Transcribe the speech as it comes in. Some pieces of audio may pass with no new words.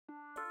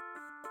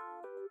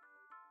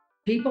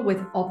People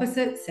with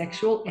opposite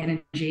sexual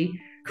energy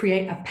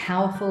create a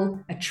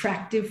powerful,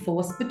 attractive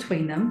force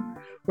between them,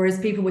 whereas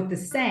people with the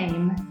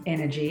same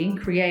energy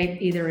create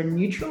either a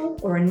neutral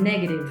or a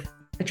negative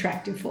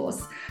attractive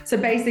force. So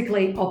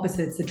basically,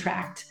 opposites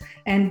attract.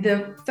 And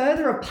the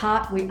further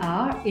apart we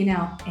are in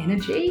our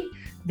energy,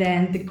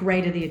 then the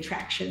greater the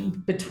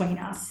attraction between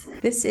us.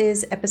 This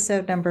is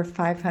episode number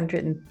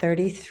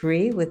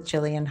 533 with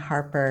Jillian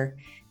Harper,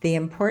 the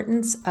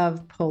importance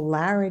of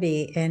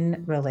polarity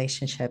in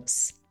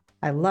relationships.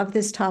 I love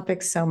this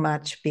topic so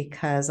much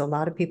because a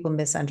lot of people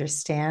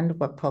misunderstand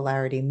what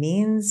polarity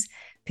means.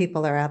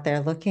 People are out there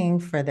looking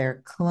for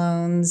their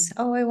clones.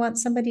 Oh, I want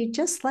somebody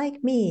just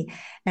like me.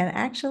 And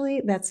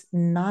actually, that's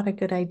not a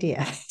good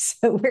idea.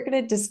 So we're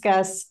going to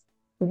discuss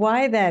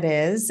why that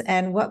is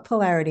and what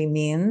polarity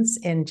means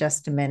in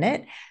just a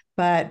minute.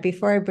 But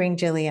before I bring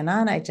Jillian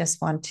on, I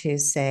just want to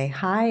say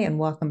hi and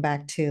welcome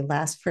back to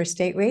Last First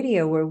Date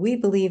Radio, where we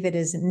believe it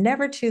is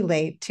never too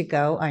late to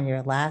go on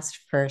your last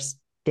first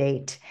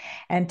date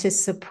and to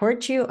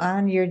support you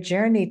on your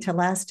journey to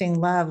lasting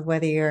love,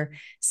 whether you're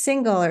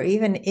single or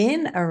even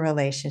in a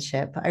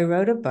relationship. I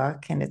wrote a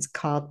book and it's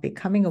called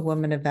Becoming a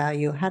Woman of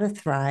Value: How to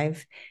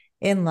Thrive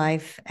in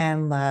Life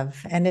and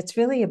Love. And it's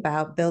really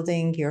about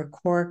building your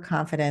core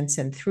confidence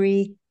in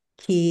three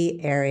key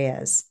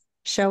areas: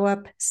 show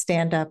up,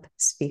 stand up,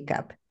 speak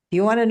up. If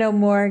you want to know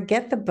more,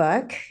 get the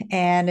book,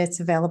 and it's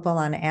available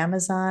on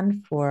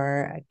Amazon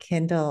for a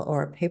Kindle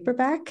or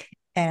paperback.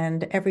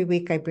 And every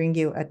week I bring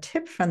you a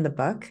tip from the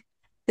book.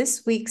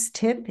 This week's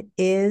tip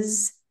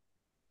is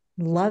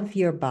love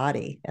your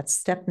body. That's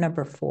step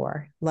number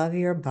 4, love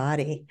your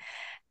body.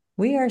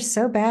 We are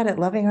so bad at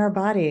loving our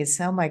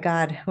bodies. Oh my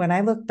God. When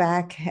I look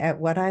back at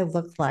what I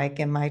looked like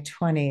in my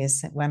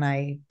 20s, when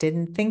I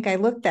didn't think I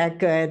looked that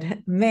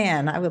good,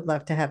 man, I would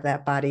love to have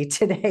that body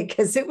today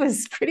because it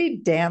was pretty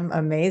damn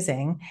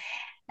amazing.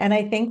 And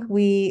I think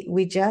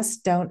we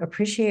just don't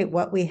appreciate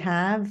what we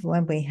have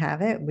when we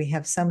have it. We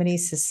have so many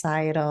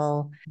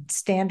societal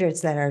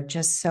standards that are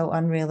just so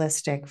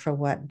unrealistic for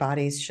what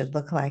bodies should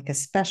look like,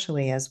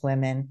 especially as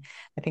women.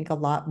 I think a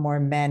lot more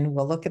men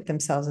will look at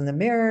themselves in the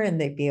mirror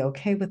and they'd be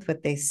okay with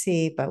what they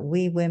see, but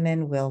we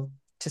women will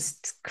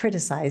just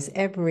criticize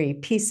every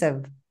piece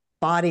of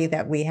body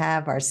that we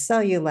have, our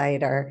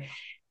cellulite, our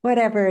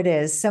whatever it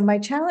is. So my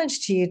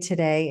challenge to you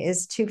today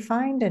is to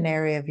find an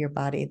area of your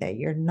body that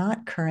you're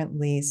not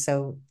currently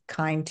so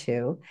kind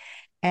to,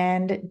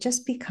 and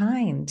just be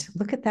kind.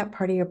 Look at that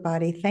part of your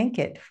body. Thank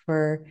it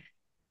for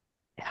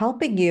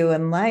helping you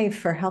in life,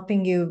 for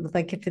helping you.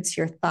 Like if it's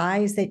your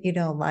thighs that you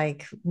don't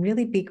like,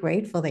 really be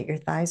grateful that your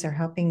thighs are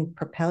helping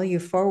propel you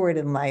forward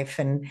in life,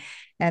 and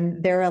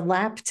they're a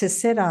lap to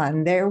sit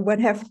on. They're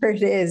whatever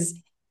it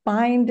is.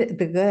 Find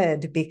the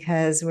good,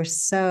 because we're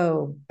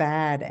so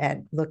bad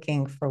at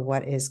looking for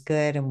what is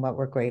good and what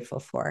we're grateful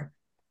for.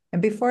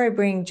 And before I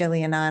bring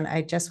Jillian on,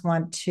 I just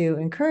want to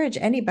encourage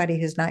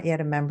anybody who's not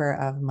yet a member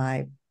of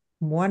my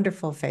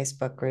wonderful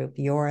Facebook group,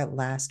 Your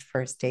Last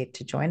First Date,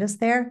 to join us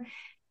there.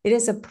 It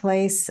is a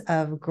place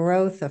of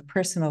growth, of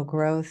personal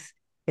growth.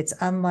 It's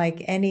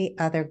unlike any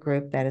other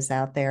group that is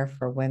out there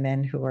for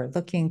women who are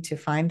looking to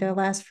find their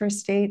last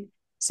first date.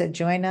 So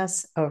join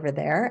us over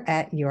there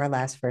at Your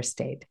Last First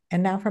Date.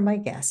 And now for my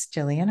guest,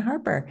 Jillian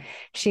Harper.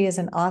 She is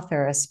an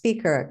author, a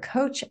speaker, a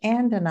coach,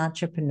 and an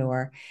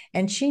entrepreneur.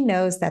 And she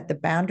knows that the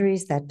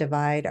boundaries that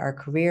divide our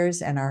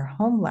careers and our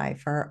home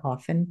life are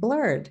often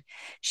blurred.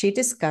 She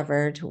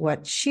discovered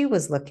what she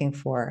was looking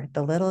for,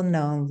 the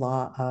little-known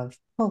law of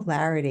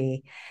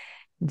polarity,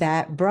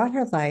 that brought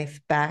her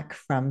life back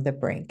from the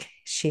brink.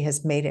 She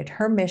has made it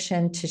her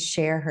mission to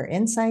share her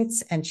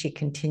insights, and she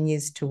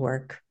continues to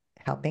work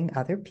helping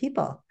other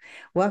people.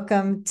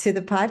 Welcome to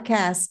the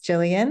podcast,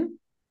 Jillian.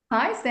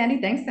 Hi, Sandy.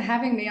 Thanks for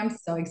having me. I'm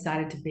so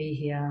excited to be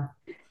here.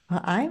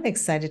 Well, I'm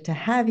excited to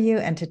have you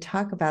and to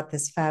talk about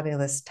this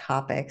fabulous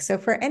topic. So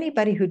for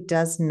anybody who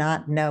does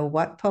not know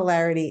what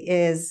polarity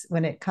is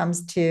when it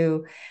comes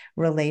to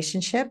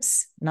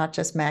relationships, not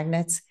just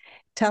magnets,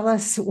 tell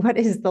us, what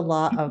is the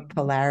law of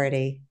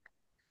polarity?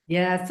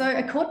 Yeah, so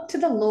according to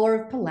the law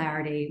of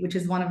polarity, which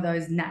is one of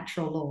those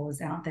natural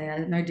laws out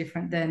there, no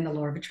different than the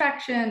law of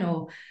attraction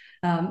or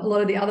a lot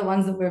of the other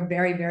ones that we're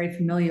very, very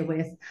familiar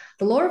with,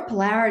 the law of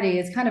polarity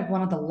is kind of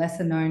one of the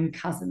lesser known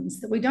cousins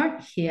that we don't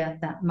hear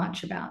that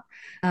much about.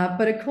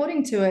 But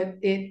according to it,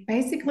 it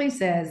basically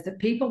says that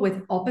people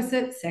with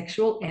opposite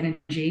sexual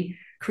energy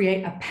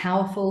create a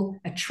powerful,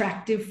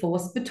 attractive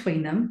force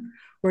between them,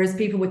 whereas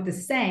people with the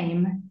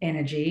same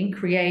energy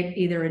create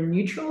either a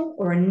neutral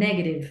or a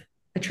negative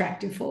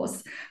attractive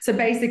force. So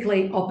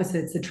basically,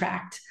 opposites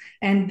attract.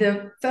 And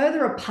the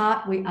further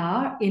apart we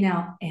are in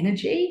our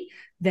energy,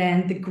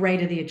 then the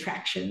greater the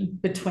attraction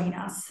between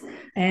us.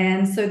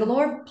 And so the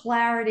law of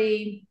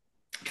polarity,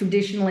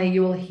 traditionally,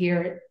 you will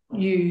hear it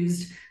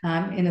used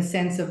in a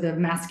sense of the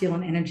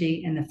masculine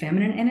energy and the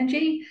feminine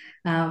energy.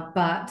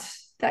 But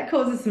that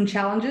causes some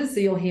challenges. So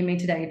you'll hear me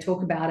today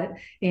talk about it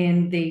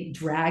in the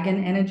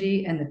dragon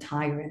energy and the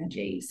tiger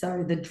energy.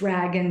 So the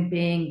dragon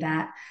being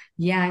that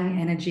yang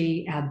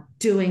energy, our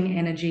doing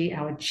energy,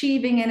 our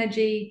achieving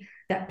energy,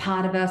 that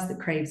part of us that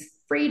craves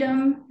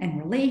freedom and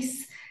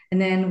release. And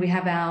then we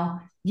have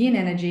our yin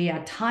energy,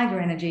 our tiger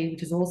energy,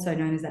 which is also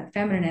known as that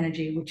feminine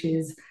energy, which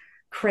is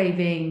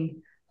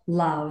craving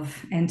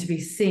love and to be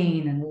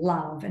seen and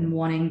love and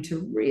wanting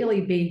to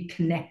really be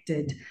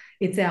connected.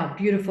 It's our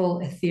beautiful,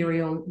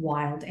 ethereal,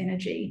 wild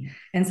energy.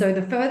 And so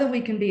the further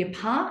we can be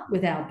apart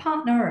with our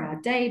partner or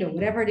our date or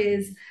whatever it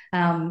is,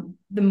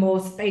 the more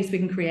space we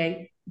can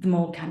create, the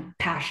more kind of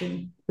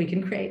passion we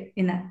can create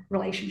in that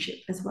relationship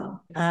as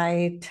well.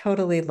 I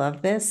totally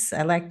love this.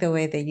 I like the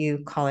way that you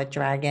call it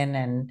dragon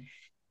and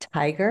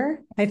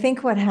tiger. I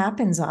think what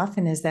happens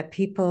often is that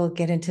people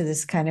get into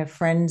this kind of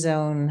friend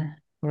zone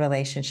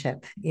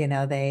relationship. You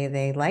know,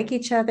 they like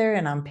each other,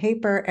 and on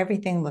paper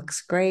everything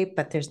looks great,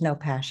 but there's no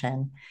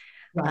passion.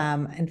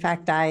 Right. In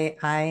fact,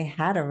 I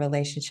had a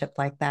relationship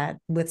like that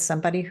with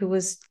somebody who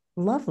was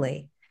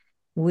lovely.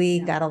 We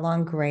got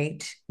along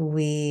great.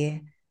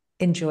 We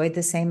enjoyed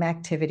the same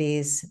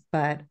activities,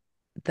 but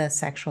the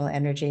sexual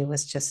energy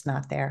was just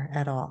not there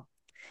at all.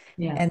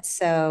 Yeah. And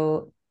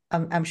so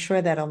I'm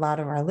sure that a lot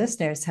of our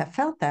listeners have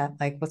felt that,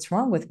 like, what's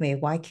wrong with me?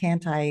 Why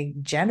can't I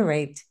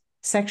generate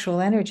sexual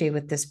energy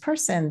with this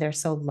person? They're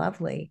so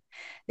lovely.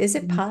 Is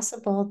it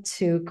possible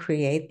to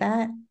create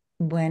that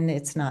when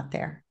it's not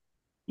there?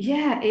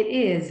 Yeah, it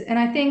is. And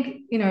I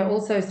think,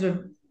 also sort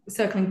of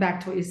circling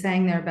back to what you're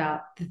saying there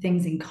about the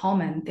things in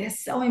common, they're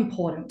so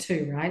important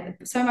too, right?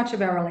 So much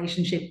of our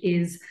relationship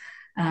is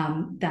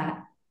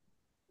that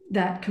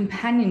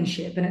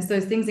companionship, and it's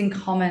those things in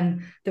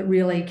common that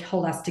really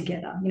hold us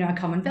together. Our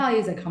common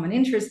values, our common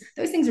interests,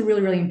 those things are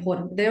really, really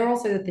important. They're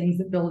also the things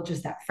that build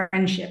just that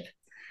friendship.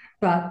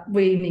 But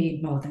we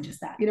need more than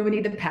just that. We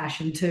need the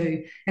passion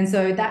too. And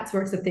so that's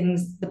where it's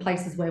the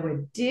places where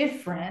we're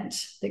different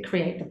that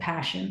create the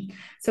passion.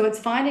 So it's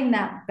finding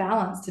that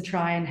balance to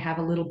try and have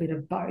a little bit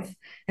of both.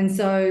 And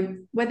so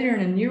whether you're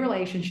in a new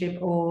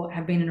relationship or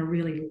have been in a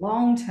really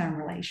long-term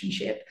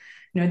relationship,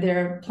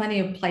 there are plenty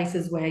of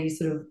places where you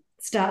sort of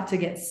start to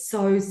get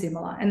so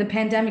similar. And the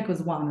pandemic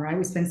was one, right?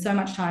 We spend so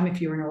much time,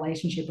 if you're in a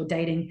relationship or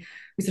dating,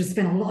 we sort of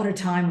spend a lot of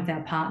time with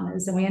our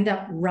partners, and we end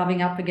up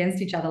rubbing up against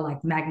each other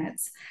like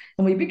magnets.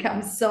 And we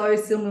become so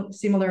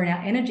similar in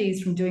our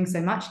energies from doing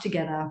so much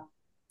together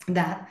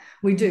that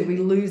we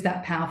lose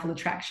that powerful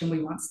attraction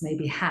we once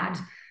maybe had.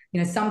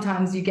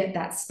 Sometimes you get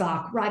that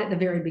spark right at the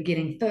very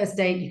beginning. First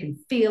date, you can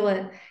feel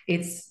it.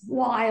 It's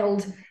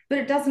wild, but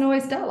it doesn't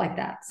always start like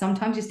that.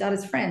 Sometimes you start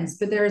as friends,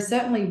 but there are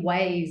certainly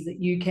ways that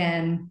you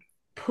can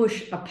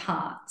push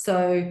apart.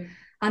 So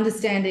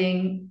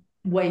understanding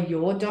where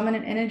your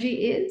dominant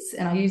energy is,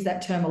 and I use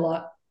that term a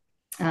lot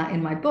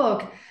in my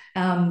book,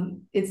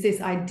 it's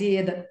this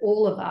idea that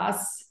all of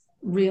us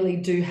really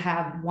do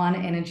have one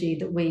energy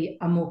that we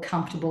are more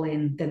comfortable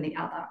in than the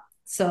other.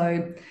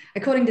 So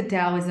according to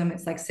Taoism,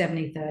 it's like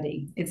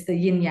 70-30. It's the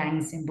yin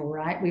yang symbol,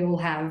 right? We all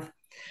have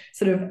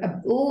sort of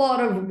a lot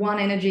of one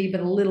energy,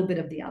 but a little bit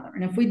of the other.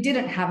 And if we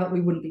didn't have it,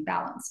 we wouldn't be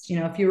balanced.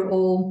 If you're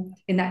all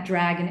in that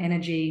dragon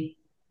energy,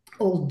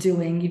 all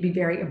doing, you'd be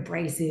very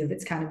abrasive.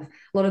 It's kind of a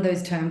lot of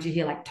those terms you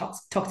hear, like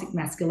toxic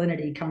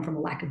masculinity, come from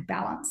a lack of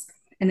balance.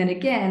 And then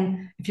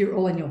again, if you're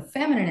all in your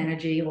feminine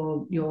energy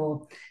or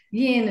your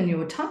yin and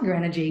your tiger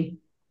energy,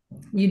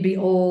 you'd be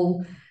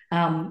all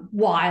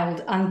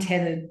wild,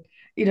 untethered.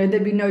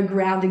 There'd be no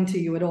grounding to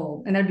you at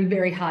all. And that'd be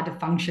very hard to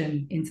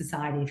function in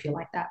society if you're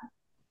like that.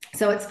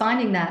 So it's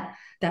finding that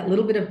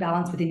little bit of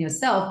balance within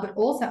yourself, but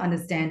also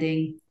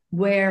understanding,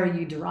 where are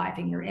you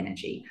deriving your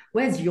energy?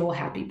 Where's your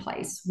happy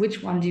place?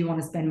 Which one do you want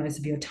to spend most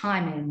of your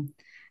time in?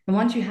 And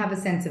once you have a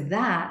sense of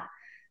that,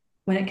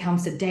 when it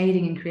comes to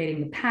dating and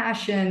creating the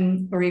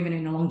passion, or even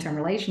in a long-term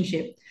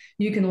relationship,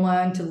 you can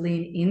learn to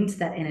lean into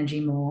that energy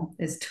more.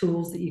 There's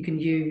tools that you can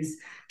use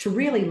to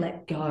really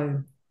let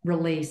go,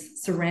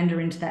 release,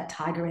 surrender into that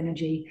tiger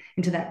energy,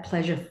 into that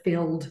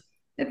pleasure-filled,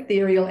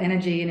 ethereal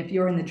energy. And if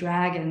you're in the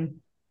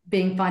dragon,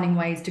 finding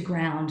ways to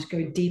ground,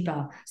 go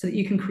deeper, so that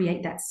you can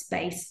create that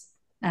space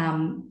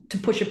to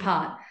push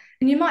apart.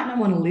 And you might not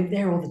want to live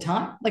there all the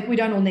time. Like, we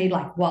don't all need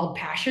like wild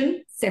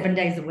passion 7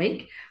 days a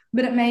week,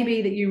 but it may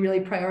be that you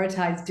really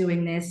prioritize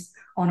doing this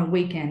on a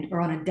weekend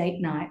or on a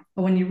date night,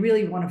 or when you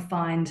really want to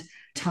find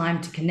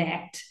time to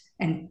connect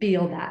and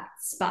feel that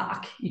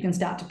spark, you can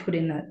start to put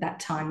in that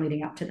time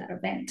leading up to that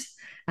event.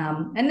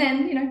 And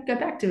then, go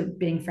back to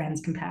being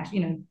friends,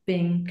 compassion,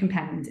 being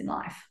companions in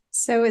life.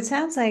 So it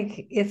sounds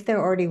like if there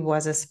already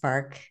was a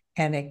spark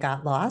and it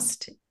got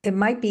lost, it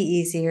might be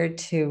easier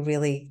to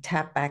really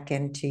tap back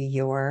into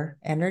your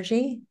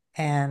energy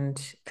and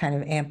kind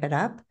of amp it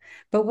up.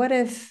 But what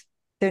if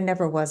there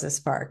never was a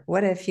spark?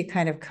 What if you're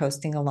kind of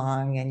coasting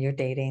along and you're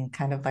dating,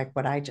 kind of like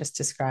what I just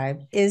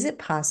described? Is it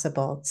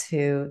possible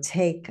to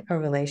take a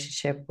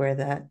relationship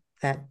where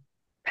that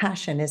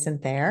passion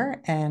isn't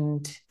there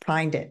and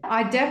find it?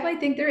 I definitely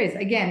think there is.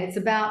 Again, it's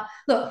about,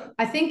 look,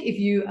 I think if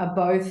you are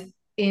both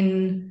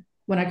in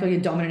what I call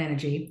your dominant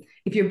energy,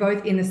 if you're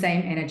both in the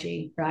same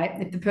energy, right?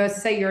 If the person,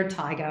 say you're a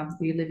tiger,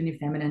 you live in your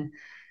feminine,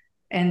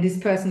 and this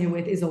person you're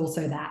with is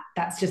also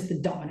that's just the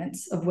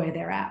dominance of where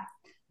they're at,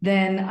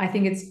 then I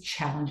think it's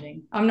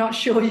challenging. I'm not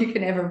sure you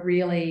can ever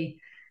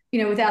really,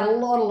 without a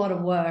lot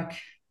of work,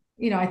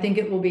 I think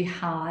it will be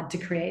hard to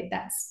create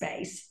that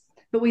space.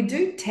 But we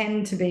do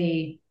tend to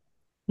be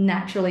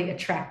naturally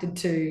attracted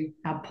to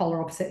our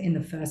polar opposite in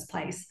the first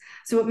place.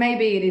 So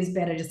maybe it is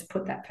better just to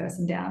put that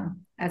person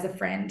down as a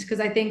friend, because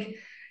I think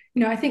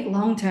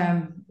long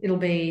term it'll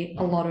be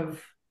a lot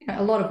of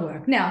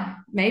work. Now,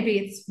 maybe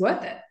it's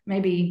worth it.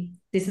 Maybe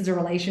this is a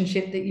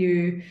relationship that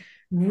you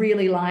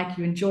really like,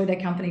 you enjoy their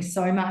company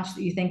so much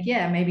that you think,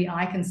 yeah, maybe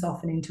I can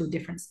soften into a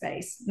different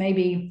space.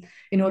 Maybe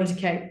in order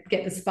to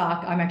get the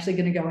spark, I'm actually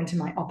going to go into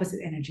my opposite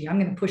energy. I'm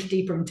going to push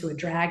deeper into a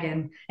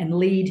dragon and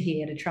lead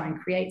here to try and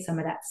create some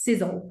of that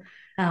sizzle.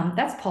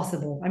 That's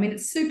possible. I mean,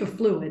 it's super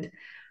fluid,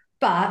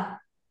 but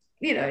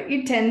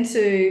you tend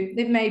to,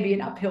 it may be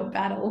an uphill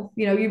battle,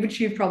 which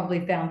you've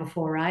probably found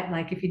before, right?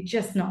 Like if you're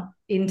just not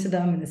into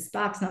them and the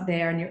spark's not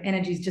there and your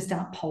energies just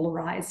aren't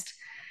polarized,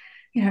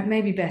 it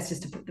may be best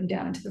just to put them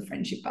down into the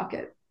friendship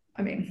bucket.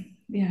 I mean,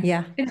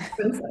 yeah. It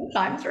happens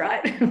sometimes,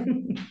 right?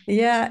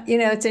 Yeah.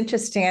 It's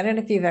interesting. I don't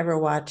know if you've ever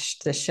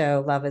watched the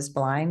show Love is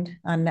Blind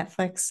on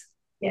Netflix.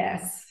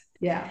 Yes.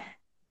 Yeah.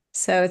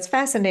 So it's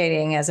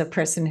fascinating as a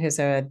person who's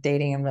a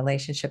dating and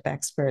relationship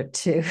expert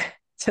to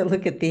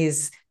look at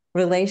these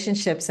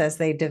relationships as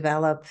they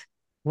develop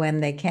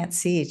when they can't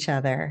see each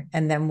other,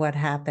 and then what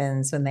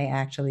happens when they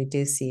actually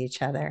do see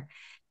each other.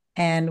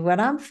 And what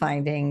I'm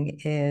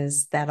finding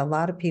is that a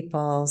lot of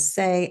people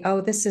say, oh,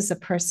 this is a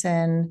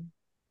person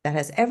that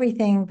has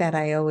everything that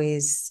I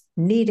always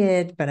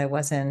needed, but I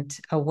wasn't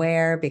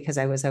aware because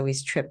I was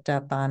always tripped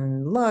up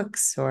on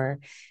looks or,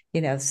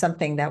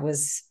 something that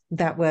was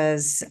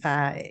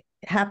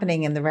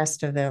happening in the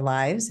rest of their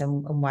lives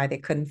and why they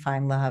couldn't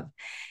find love.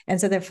 And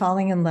so they're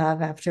falling in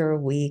love after a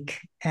week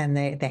and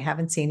they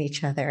haven't seen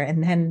each other,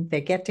 and then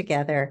they get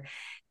together.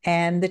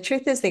 And the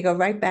truth is they go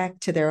right back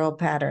to their old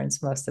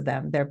patterns, most of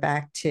them. They're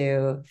back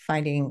to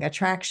finding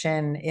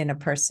attraction in a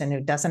person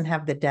who doesn't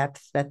have the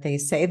depth that they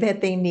say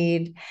that they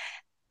need.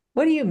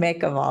 What do you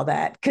make of all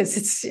that?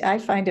 Because I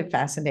find it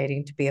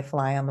fascinating to be a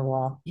fly on the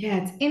wall.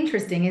 Yeah, it's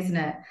interesting, isn't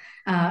it?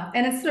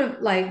 And it's sort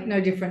of like no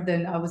different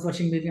than I was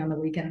watching a movie on the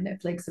weekend on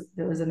Netflix.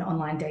 There was an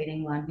online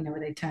dating one, where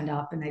they turned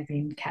up and they'd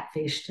been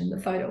catfished and the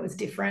photo was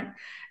different. And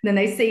then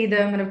they see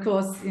them, and of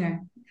course,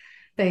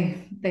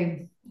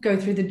 they go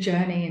through the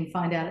journey and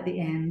find out at the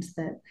end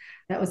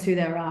that was who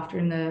they were after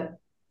in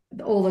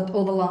all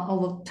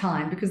the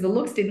time, because the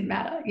looks didn't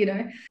matter.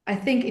 I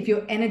think if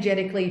you're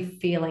energetically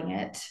feeling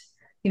it,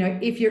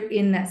 if you're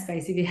in that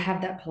space, if you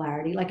have that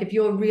polarity, like if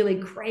you're really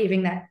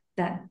craving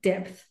that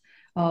depth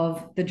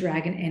of the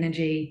dragon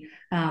energy,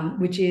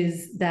 which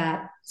is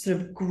that sort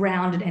of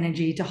grounded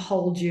energy to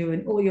hold you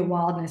and all your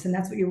wildness, and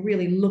that's what you're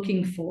really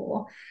looking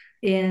for,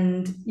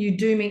 and you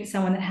do meet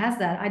someone that has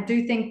that, I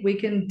do think we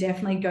can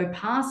definitely go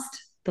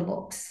past the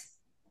looks.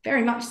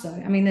 Very much so.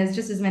 I mean, there's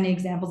just as many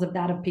examples of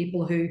that, of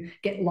people who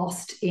get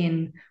lost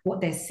in what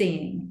they're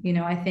seeing.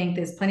 I think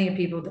there's plenty of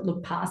people that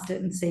look past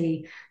it and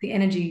see the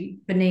energy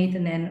beneath,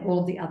 and then all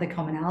of the other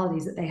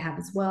commonalities that they have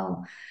as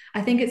well.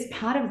 I think it's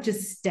part of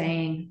just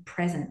staying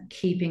present,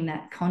 keeping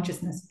that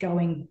consciousness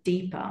going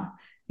deeper,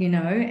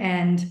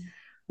 and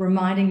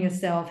reminding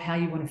yourself how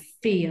you want to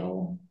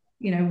feel.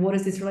 What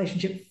does this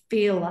relationship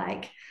feel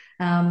like?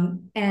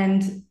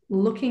 And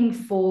looking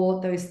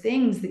for those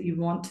things that you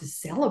want to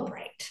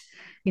celebrate.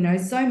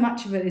 So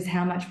much of it is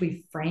how much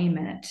we frame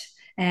it.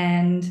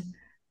 And,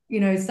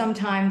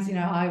 sometimes,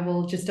 I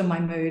will just on my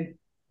mood,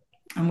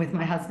 I'm with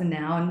my husband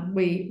now, and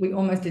we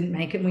almost didn't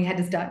make it, and we had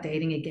to start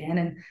dating again.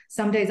 And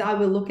some days I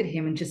will look at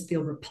him and just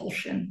feel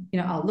repulsion.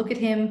 I'll look at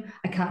him,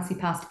 I can't see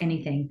past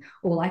anything.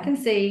 All I can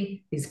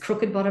see is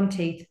crooked bottom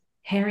teeth,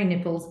 hairy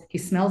nipples. He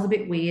smells a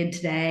bit weird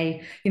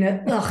today.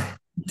 Ugh,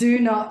 do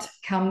not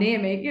come near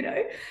me,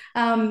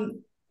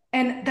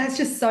 and that's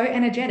just so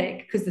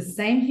energetic, because the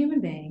same human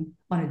being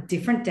on a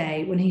different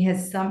day, when he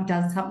has done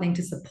something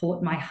to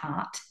support my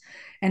heart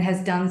and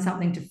has done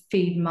something to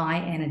feed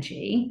my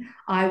energy,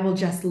 I will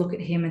just look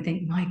at him and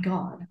think, my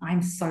God,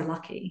 I'm so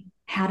lucky.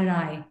 How did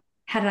I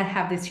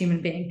have this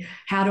human being?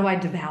 How do I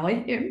devour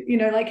him?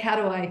 How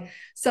do I?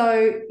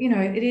 So,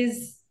 it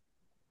is,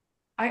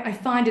 I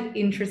find it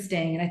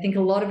interesting. And I think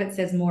a lot of it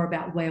says more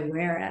about where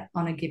we're at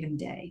on a given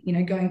day,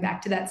 going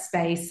back to that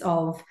space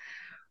of,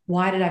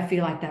 why did I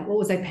feel like that? What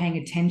was I paying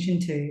attention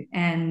to?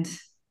 And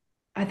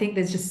I think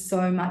there's just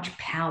so much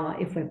power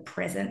if we're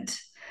present.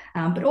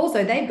 But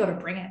also they've got to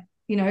bring it.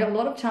 A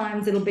lot of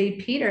times it'll be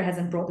Peter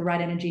hasn't brought the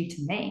right energy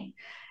to me,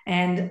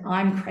 and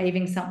I'm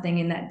craving something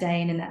in that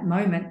day and in that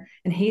moment,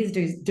 and he's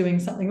doing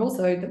something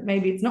also that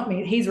maybe it's not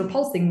me. He's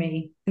repulsing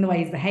me in the way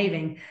he's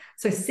behaving.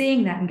 So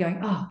seeing that and going,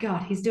 oh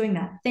God, he's doing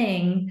that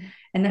thing,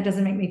 and that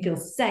doesn't make me feel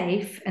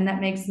safe, and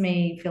that makes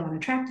me feel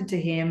unattracted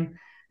to him.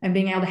 And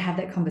being able to have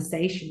that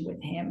conversation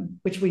with him,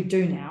 which we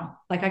do now.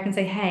 Like I can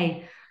say,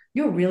 hey,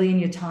 you're really in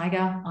your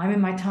tiger. I'm in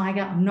my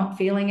tiger. I'm not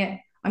feeling it.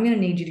 I'm going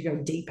to need you to go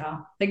deeper.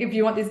 Like if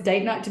you want this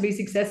date night to be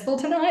successful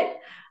tonight,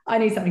 I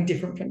need something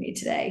different from you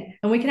today.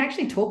 And we can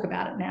actually talk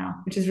about it now,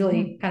 which is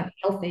really kind of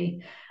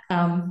healthy.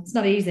 It's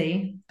not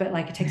easy, but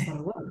like it takes a lot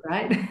of work,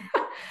 right?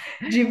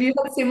 Do you have you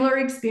had similar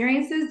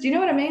experiences? Do you know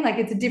what I mean? Like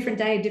it's a different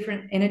day, a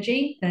different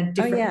energy, and a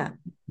different,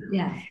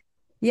 yeah.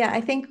 Yeah,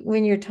 I think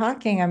when you're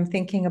talking, I'm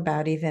thinking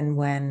about even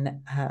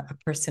when a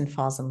person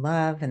falls in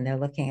love and they're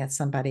looking at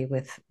somebody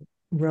with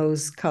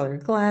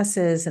rose-colored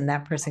glasses, and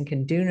that person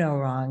can do no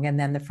wrong. And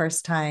then the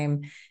first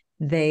time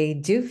they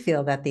do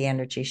feel that the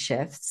energy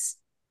shifts,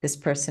 this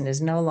person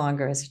is no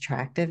longer as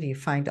attractive. You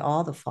find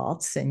all the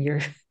faults and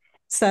you're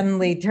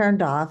suddenly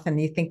turned off and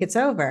you think it's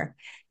over.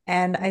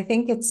 And I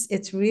think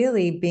it's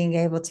really being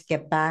able to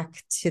get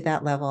back to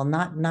that level,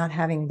 not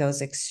having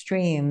those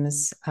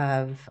extremes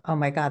of, oh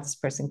my God, this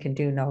person can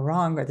do no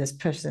wrong or this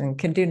person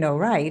can do no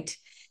right.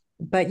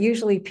 But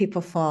usually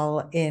people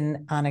fall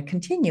in on a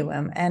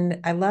continuum.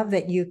 And I love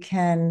that you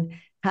can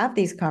have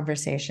these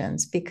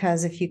conversations,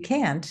 because if you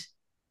can't,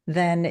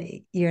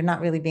 then you're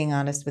not really being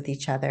honest with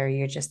each other.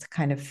 You're just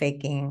kind of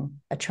faking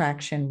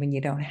attraction when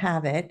you don't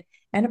have it.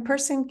 And a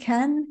person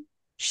can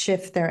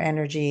shift their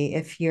energy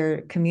if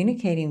you're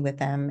communicating with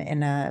them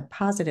in a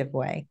positive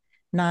way,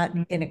 not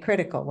in a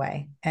critical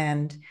way.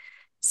 And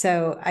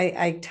so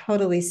I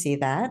totally see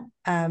that.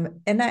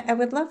 And I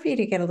would love for you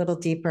to get a little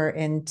deeper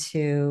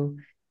into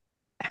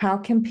how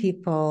can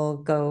people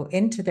go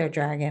into their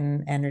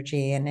dragon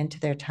energy and into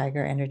their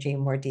tiger energy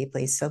more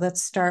deeply. So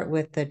let's start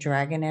with the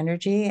dragon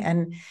energy.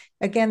 And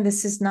again,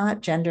 this is not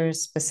gender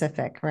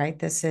specific, right?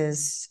 This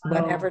is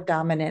whatever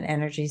dominant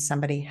energy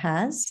somebody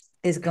has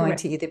is going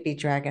to either be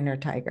dragon or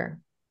tiger.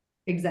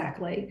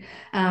 Exactly.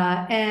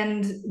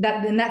 And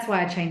that's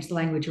why I changed the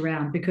language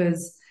around,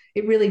 because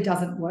it really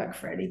doesn't work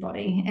for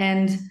anybody.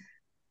 And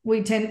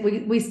we started,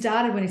 when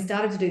we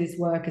started to do this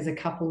work as a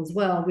couple as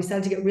well, we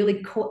started to get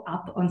really caught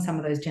up on some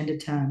of those gender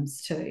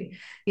terms too.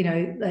 You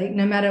know, like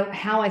no matter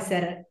how I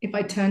said it, if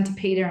I turned to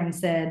Peter and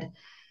said,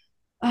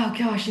 oh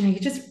gosh, you know,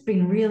 you've just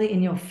been really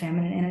in your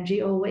feminine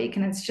energy all week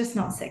and it's just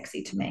not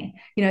sexy to me.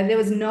 You know, there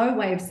was no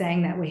way of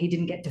saying that where he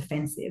didn't get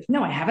defensive.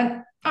 No, I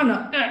haven't. I'm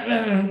not,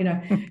 you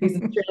know, he's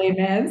an Australian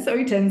man. So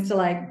he tends to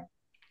like,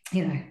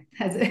 you know,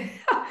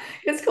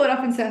 gets caught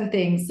up in certain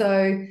things.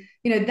 So,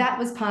 you know, that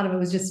was part of it,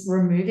 was just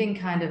removing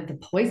kind of the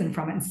poison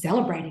from it and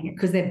celebrating it,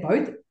 because they're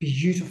both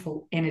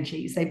beautiful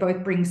energies. They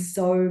both bring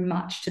so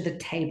much to the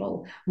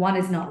table. One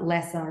is not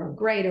lesser or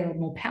greater or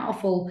more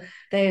powerful.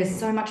 There's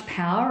so much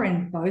power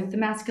in both the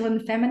masculine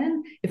and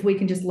feminine, if we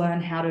can just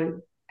learn how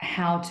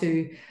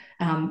to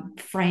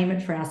frame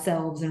it for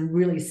ourselves and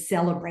really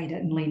celebrate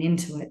it and lean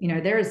into it. You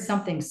know, there is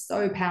something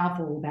so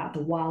powerful about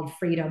the wild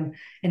freedom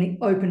and the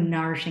open,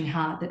 nourishing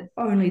heart that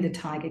only the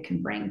tiger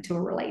can bring to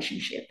a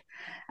relationship.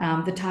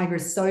 The tiger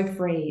is so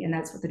free, and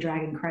that's what the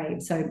dragon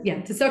craves. So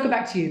yeah, to circle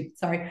back to you,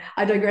 sorry,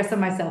 I digress on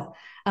myself.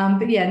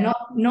 But yeah,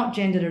 not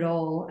gendered at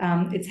all.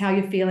 It's how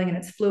you're feeling, and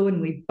it's fluid,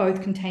 and we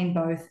both contain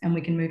both, and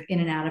we can move in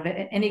and out of it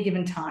at any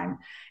given time.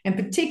 And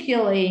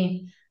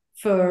particularly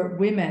for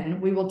women,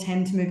 we will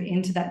tend to move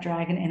into that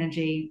dragon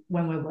energy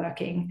when we're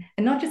working,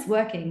 and not just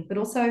working, but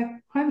also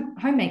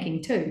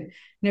homemaking too.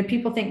 You know,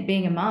 people think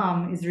being a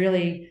mom is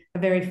really a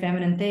very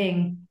feminine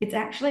thing. It's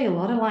actually a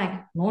lot of like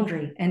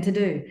laundry and to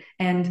do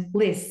and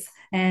lists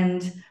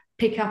and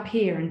pick up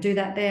here and do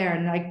that there.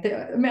 And like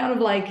the amount of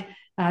like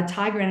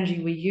tiger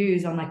energy we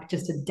use on like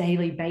just a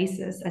daily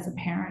basis as a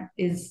parent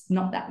is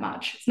not that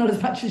much. It's not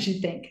as much as you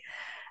think.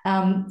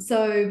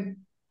 So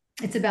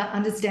it's about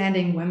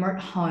understanding when we're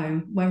at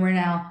home, when we're in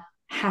our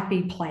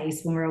happy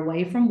place, when we're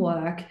away from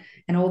work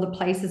and all the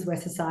places where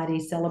society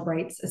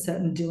celebrates a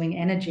certain doing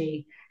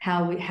energy,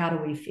 how do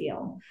we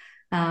feel?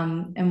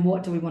 And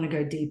what do we want to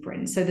go deeper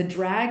in? So the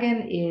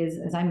dragon is,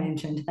 as I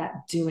mentioned,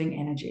 that doing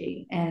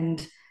energy.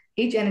 And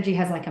each energy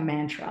has like a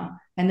mantra.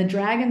 And the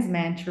dragon's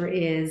mantra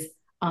is,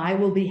 I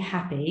will be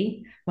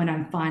happy when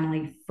I'm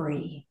finally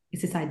free.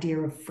 It's this idea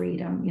of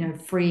freedom, you know,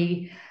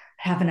 free,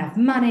 have enough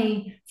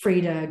money,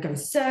 free to go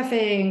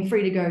surfing,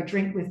 free to go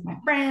drink with my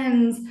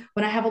friends.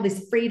 When I have all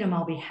this freedom,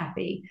 I'll be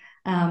happy.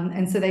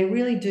 And so they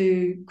really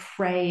do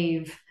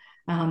crave,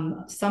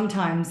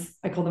 sometimes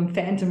I call them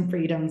phantom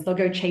freedoms. They'll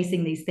go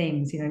chasing these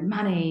things, you know,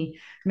 money,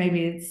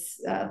 maybe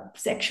it's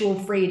sexual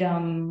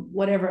freedom,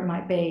 whatever it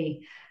might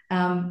be.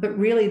 But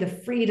really the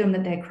freedom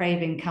that they're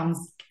craving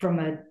comes from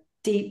a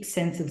deep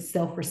sense of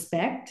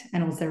self-respect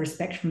and also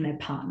respect from their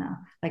partner.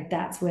 Like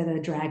that's where the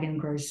dragon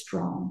grows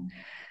strong.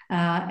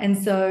 And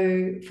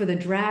so for the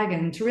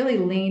dragon to really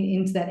lean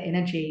into that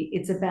energy,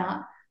 it's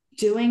about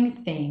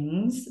doing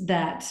things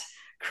that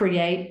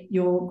create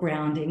your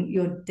grounding,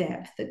 your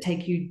depth, that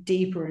take you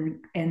deeper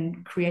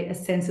and create a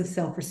sense of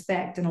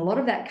self-respect. And a lot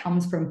of that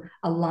comes from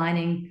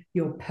aligning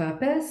your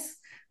purpose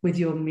with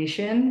your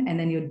mission and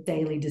then your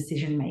daily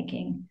decision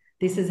making.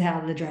 This is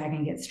how the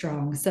dragon gets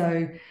strong.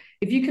 So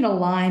if you can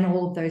align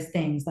all of those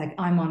things, like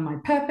I'm on my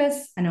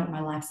purpose, I know what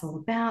my life's all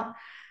about,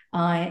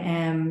 I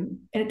am,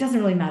 and it doesn't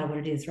really matter what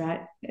it is,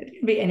 right? It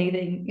could be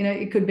anything.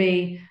 It could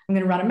be I'm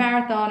going to run a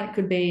marathon. It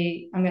could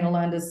be I'm going to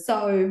learn to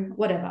sew,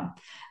 whatever.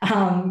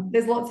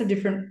 There's lots of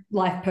different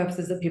life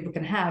purposes that people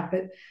can have,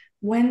 but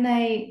when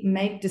they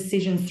make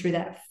decisions through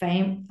that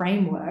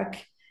framework,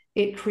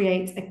 it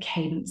creates a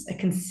cadence, a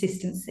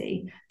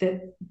consistency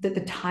that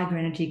the tiger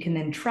energy can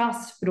then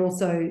trust, but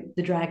also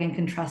the dragon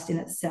can trust in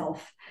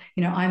itself.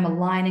 I'm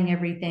aligning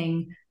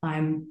everything.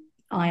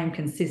 I am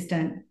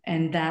consistent,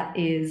 and that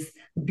is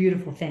a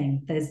beautiful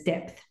thing. There's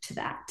depth to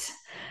that.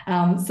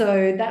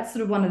 So that's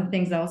sort of one of the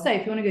things I will say.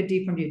 If you want to go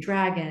deeper into your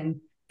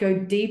dragon, go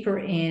deeper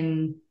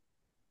in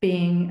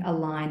being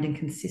aligned and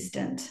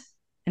consistent.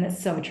 And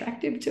it's so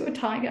attractive to a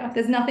tiger.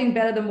 There's nothing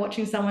better than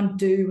watching someone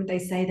do what they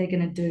say they're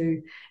going to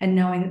do and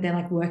knowing that they're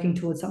like working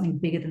towards something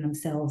bigger than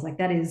themselves. Like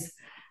that is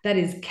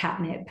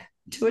catnip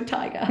to a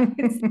tiger.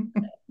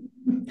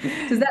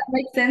 Does that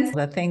make sense?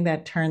 The thing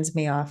that turns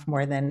me off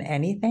more than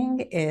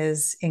anything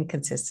is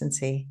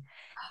inconsistency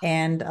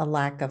and a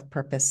lack of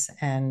purpose.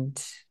 And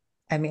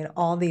I mean,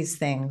 all these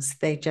things,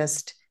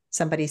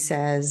 somebody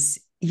says,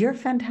 "You're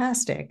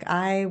fantastic.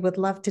 I would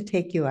love to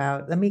take you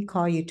out. Let me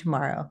call you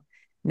tomorrow."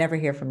 Never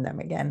hear from them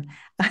again.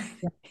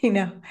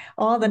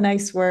 All the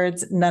nice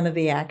words, none of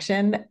the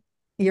action.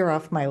 You're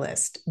off my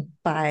list.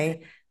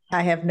 Bye.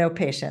 I have no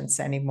patience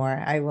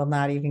anymore. I will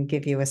not even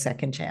give you a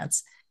second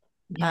chance.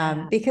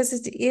 Yeah. Because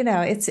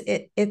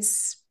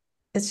it's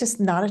just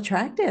not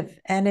attractive,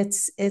 and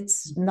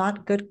it's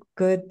not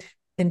good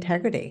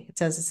integrity. It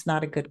says it's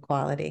not a good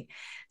quality.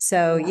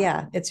 So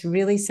yeah, it's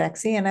really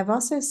sexy. And I've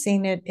also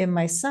seen it in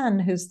my son,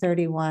 who's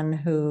 31,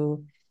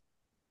 who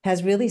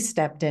has really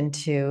stepped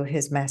into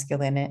his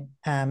masculine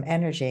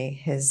energy,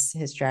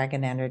 his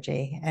dragon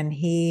energy, and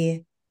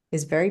he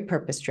is very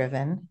purpose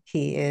driven.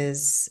 He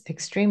is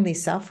extremely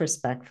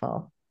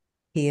self-respectful.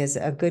 He is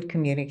a good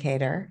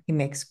communicator. He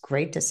makes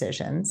great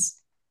decisions.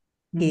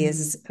 He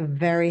is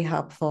very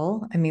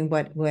helpful. I mean,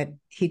 what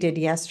he did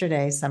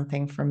yesterday,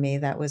 something for me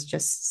that was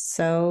just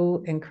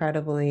so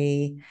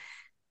incredibly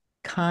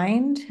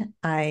kind.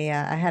 I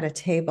had a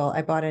table.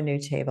 I bought a new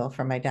table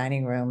for my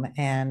dining room,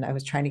 and I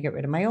was trying to get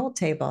rid of my old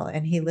table.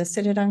 And he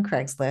listed it on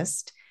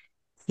Craigslist.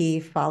 He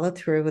followed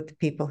through with the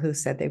people who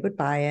said they would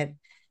buy it.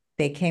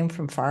 They came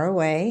from far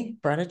away,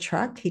 brought a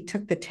truck. He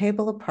took the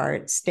table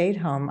apart, stayed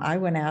home. I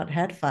went out,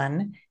 had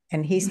fun,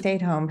 and he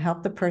stayed home,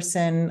 helped the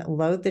person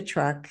load the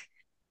truck,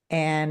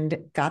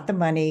 and got the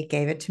money,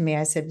 gave it to me.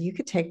 I said, "You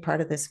could take part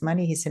of this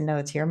money." He said, "No,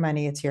 it's your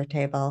money. It's your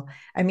table."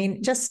 I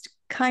mean, just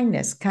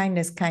kindness.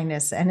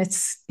 And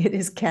it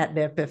is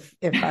catnip. If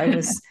I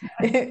was,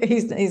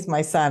 he's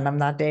my son. I'm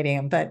not dating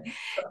him, but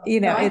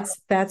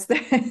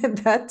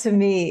that to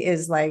me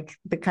is like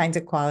the kinds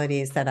of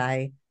qualities that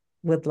I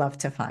would love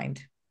to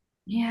find.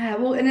 Yeah,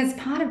 well, and it's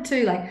part of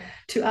too, like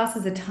to us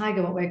as a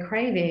tiger, what we're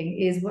craving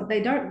is what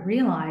they don't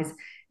realize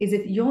is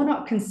if you're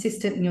not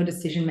consistent in your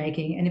decision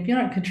making, and if you're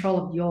not in control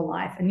of your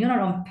life, and you're not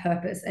on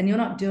purpose, and you're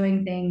not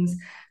doing things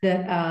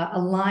that are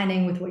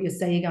aligning with what you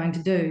say you're going to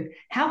do,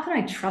 how can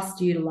I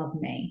trust you to love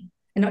me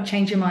and not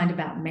change your mind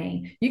about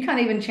me? You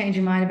can't even change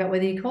your mind about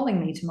whether you're calling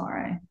me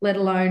tomorrow, let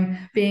alone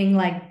being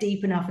like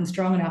deep enough and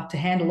strong enough to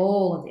handle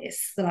all of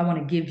this that I want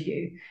to give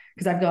you.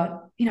 Because I've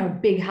got, a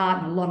big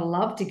heart and a lot of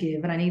love to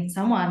give, and I need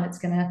someone that's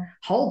going to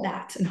hold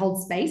that and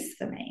hold space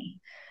for me.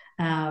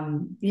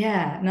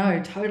 Yeah,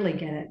 no, totally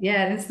get it.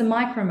 Yeah, and it's the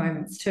micro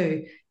moments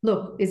too.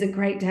 Look, is it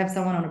great to have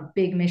someone on a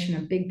big mission,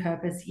 a big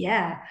purpose?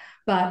 Yeah,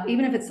 but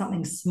even if it's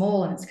something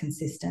small and it's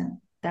consistent,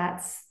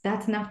 that's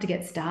enough to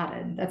get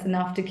started. That's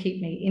enough to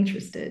keep me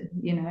interested.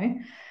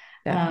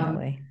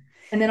 Definitely.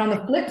 And then on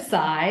the flip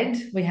side,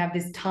 we have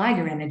this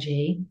tiger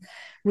energy,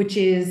 which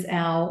is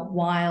our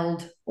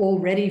wild,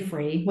 already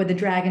free, where the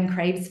dragon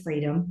craves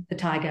freedom. The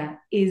tiger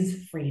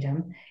is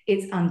freedom.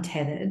 It's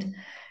untethered.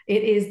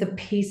 It is the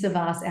piece of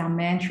us. Our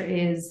mantra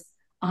is,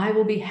 I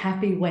will be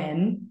happy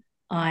when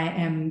I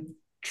am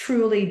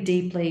truly,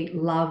 deeply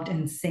loved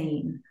and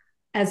seen,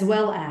 as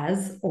well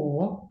as,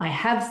 or I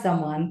have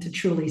someone to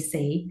truly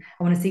see.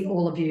 I want to see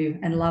all of you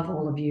and love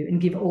all of you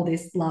and give all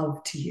this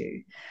love to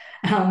you.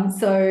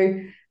 So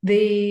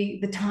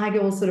the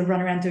tiger will sort of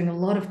run around doing a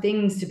lot of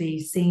things to be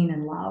seen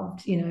and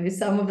loved.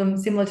 Some of them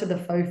similar to the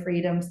faux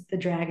freedoms the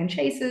dragon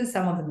chases.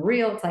 Some of them are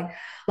real. It's like,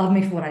 love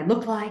me for what I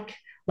look like,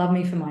 love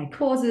me for my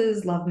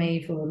causes, love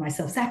me for my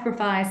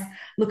self-sacrifice.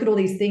 Look at all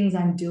these things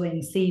I'm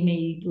doing. See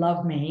me,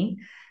 love me.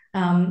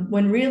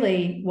 When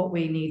really what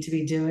we need to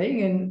be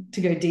doing, and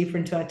to go deeper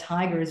into our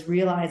tiger, is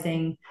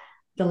realizing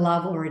the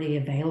love already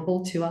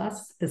available to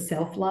us, the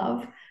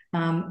self-love,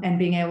 and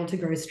being able to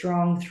grow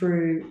strong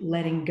through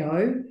letting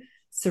go,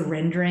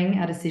 surrendering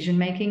our decision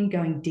making,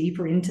 going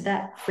deeper into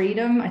that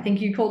freedom. I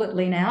think you called it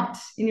lean out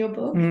in your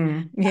book.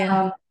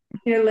 Yeah.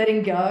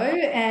 Letting go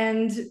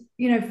and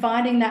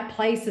finding that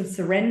place of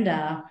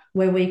surrender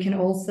where we can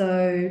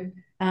also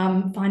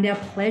find our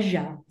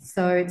pleasure.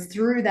 So it's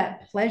through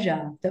that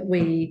pleasure that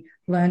we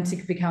learn to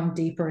become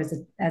deeper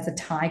as a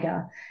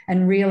tiger,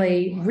 and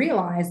really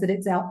realize that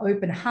it's our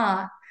open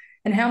heart.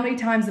 And how many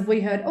times have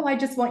we heard, "Oh, I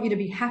just want you to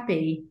be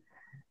happy,"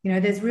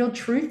 There's real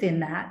truth in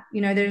that.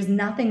 There's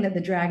nothing that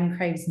the dragon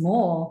craves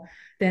more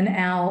than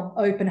our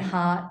open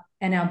heart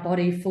and our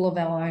body full of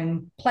our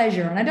own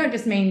pleasure. And I don't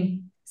just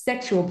mean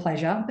sexual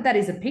pleasure, but that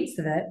is a piece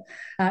of it.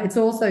 It's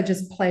also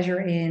just pleasure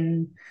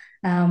in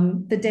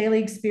the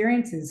daily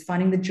experiences,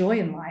 finding the joy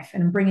in life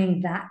and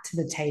bringing that to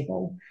the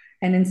table.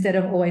 And instead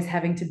of always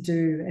having to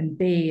do and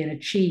be and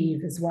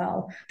achieve as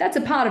well, that's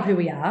a part of who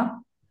we are.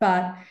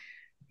 But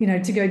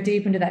to go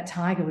deep into that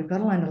tiger, we've got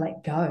to learn to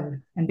let go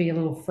and be a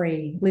little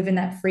free, live in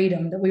that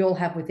freedom that we all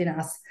have within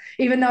us,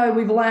 even though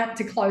we've learned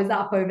to close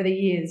up over the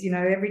years.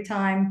 Every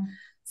time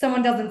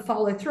someone doesn't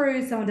follow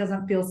through, someone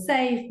doesn't feel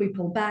safe, we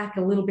pull back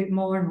a little bit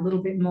more and a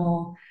little bit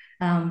more.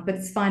 But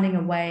it's finding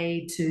a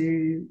way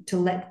to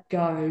let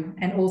go,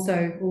 and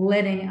also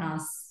letting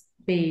us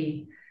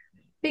be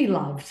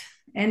loved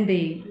and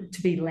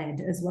to be led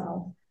as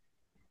well.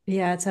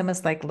 Yeah, it's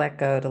almost like let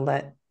go to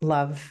let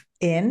love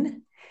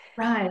in.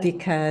 Right.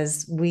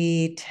 Because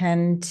we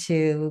tend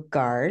to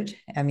guard.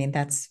 I mean,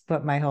 that's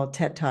what my whole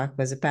TED Talk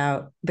was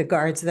about, the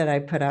guards that I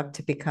put up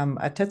to become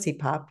a Tootsie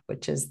Pop,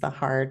 which is the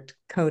hard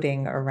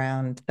coating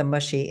around the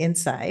mushy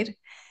inside.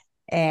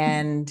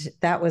 And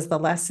that was the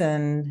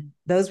lesson.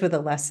 Those were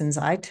the lessons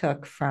I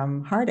took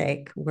from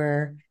heartache,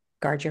 were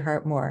guard your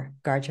heart more,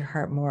 guard your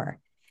heart more.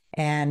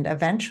 And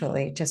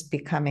eventually just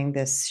becoming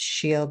this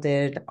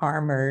shielded,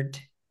 armored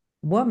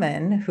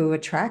woman who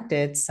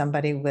attracted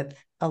somebody with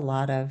a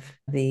lot of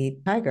the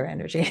tiger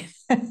energy,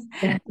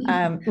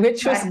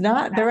 which was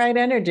not the right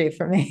energy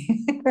for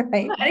me.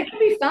 Right. And it can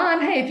be fun.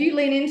 Hey, if you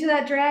lean into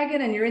that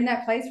dragon and you're in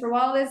that place for a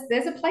while,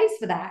 there's a place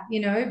for that,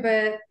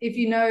 But if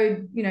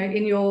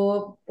in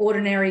your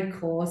ordinary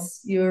course,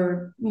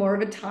 you're more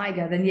of a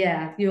tiger, then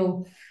yeah,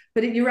 you'll.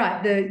 But you're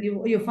right.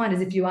 You'll find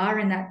is if you are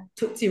in that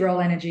Tootsie Roll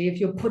energy, if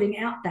you're putting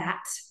out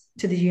that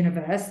to the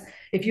universe,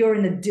 if you're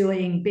in the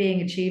doing,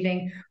 being,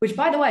 achieving, which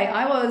by the way,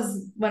 I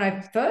was when I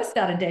first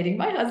started dating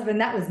my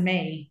husband, that was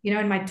me.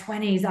 In my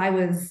 20s, I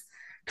was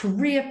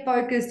career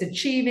focused,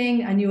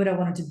 achieving. I knew what I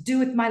wanted to do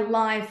with my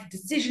life,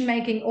 decision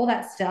making, all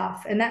that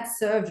stuff. And that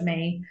served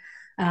me.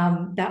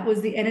 That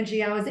was the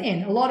energy I was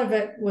in. A lot of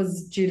it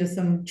was due to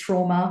some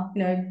trauma,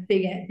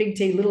 big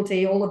T, little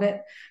t, all of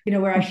it,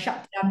 where I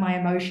shut down my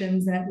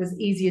emotions, and it was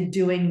easier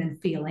doing than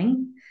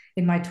feeling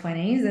in my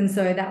 20s. And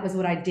so that was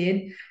what I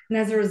did. And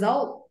as a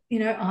result,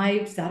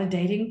 I started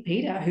dating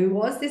Peter, who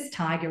was this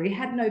tiger. He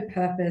had no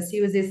purpose.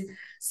 He was this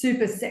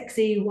super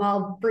sexy,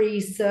 wild, free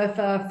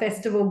surfer,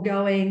 festival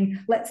going,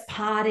 let's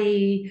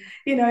party,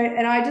 and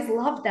I just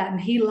loved that.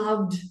 And he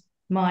loved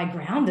my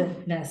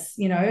groundedness.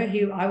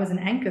 I was an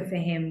anchor for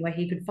him where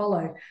he could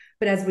follow.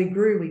 But as we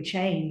grew, we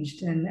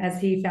changed. And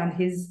as he found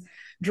his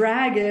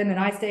dragon and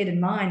I stayed in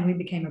mine, we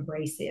became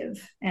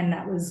abrasive. And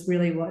that was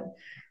really what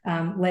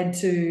led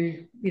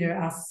to,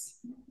 us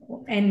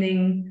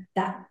ending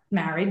that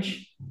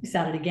marriage. We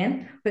started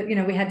again, but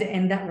we had to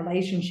end that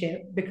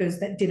relationship because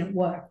that didn't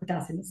work with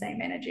us in the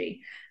same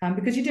energy.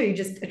 Because you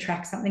just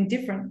attract something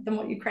different than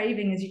what you're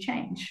craving as you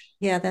change.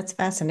 Yeah, that's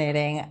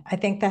fascinating. I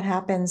think that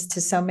happens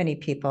to so many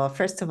people.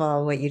 First of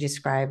all, what you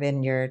describe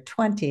in your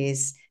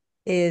 20s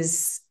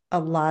is a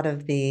lot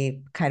of the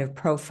kind of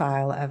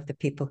profile of the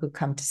people who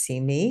come to see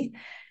me,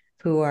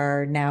 who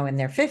are now in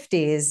their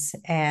 50s,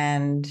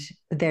 and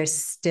they're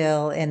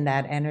still in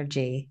that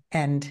energy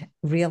and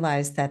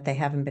realize that they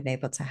haven't been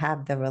able to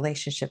have the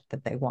relationship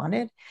that they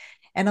wanted.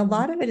 And a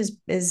lot of it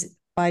is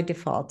by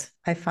default.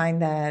 I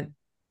find that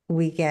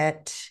we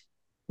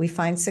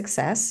find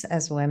success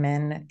as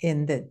women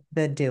in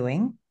the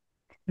doing,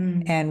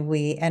 and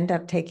we end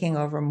up taking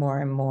over more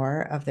and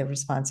more of the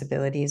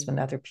responsibilities. When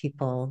other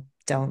people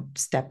don't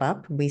step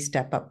up, we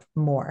step up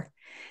more.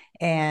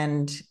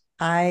 And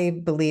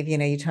I believe,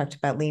 you talked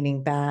about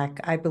leaning back.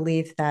 I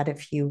believe that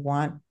if you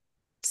want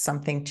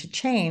something to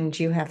change,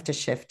 you have to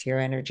shift your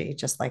energy,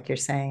 just like you're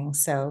saying.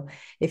 So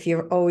if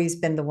you've always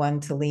been the one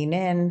to lean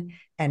in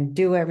and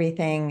do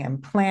everything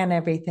and plan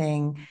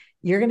everything,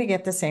 you're going to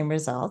get the same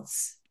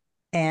results.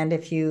 And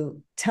if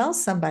you tell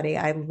somebody,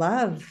 I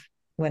love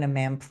when a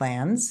man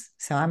plans.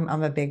 So I'm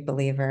a big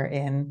believer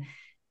in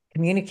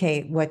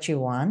communicate what you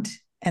want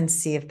and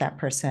see if that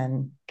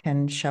person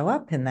can show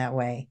up in that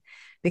way.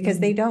 Because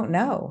they don't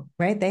know,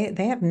 right?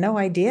 They have no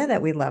idea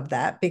that we love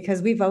that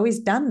because we've always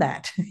done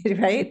that,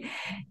 right?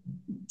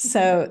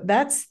 So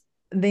that's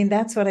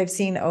what I've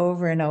seen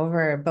over and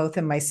over, both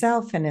in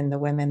myself and in the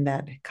women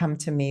that come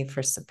to me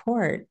for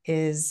support,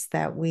 is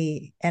that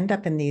we end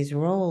up in these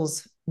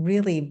roles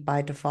really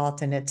by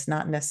default, and it's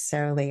not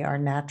necessarily our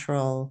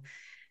natural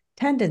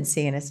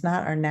tendency, and it's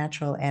not our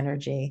natural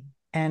energy.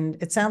 And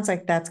it sounds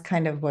like that's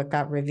kind of what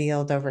got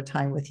revealed over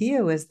time with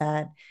you, is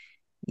that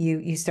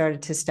you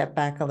started to step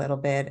back a little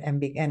bit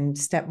and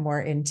step more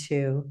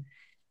into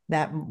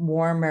that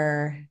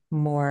warmer,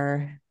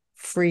 more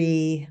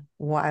free,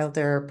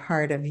 wilder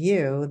part of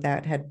you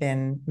that had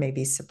been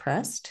maybe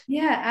suppressed.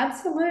 Yeah,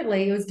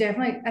 absolutely. It was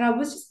definitely, and I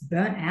was just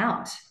burnt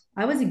out.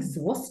 I was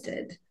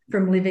exhausted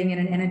from living in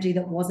an energy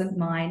that wasn't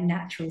my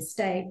natural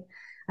state.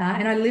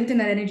 And I lived in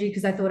that energy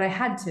because I thought I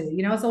had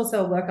to. I was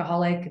also a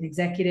workaholic, an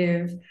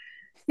executive,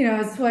 I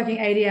was working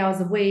 80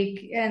 hours a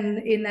week and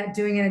in that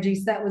doing energy,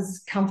 so that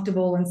was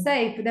comfortable and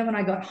safe. But then when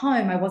I got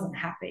home, I wasn't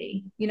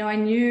happy. I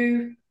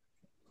knew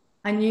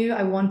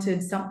I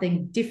wanted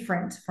something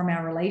different from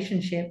our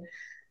relationship,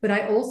 but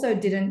I also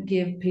didn't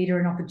give Peter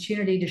an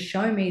opportunity to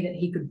show me that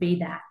he could be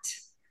that.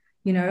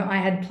 I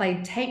had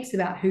played tapes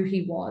about who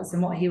he was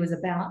and what he was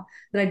about,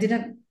 but I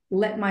didn't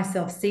let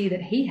myself see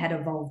that he had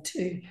evolved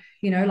too.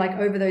 Like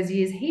over those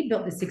years, he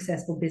built this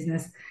successful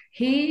business.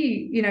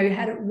 He,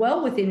 had it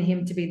well within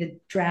him to be the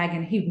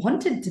dragon. He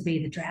wanted to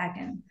be the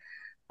dragon,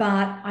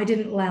 but I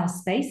didn't allow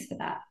space for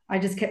that. I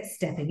just kept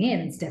stepping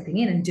in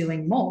and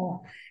doing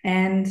more.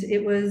 And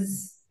it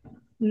was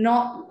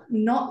not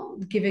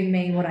giving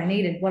me what I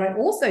needed. What I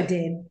also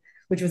did,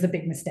 which was a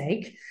big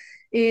mistake,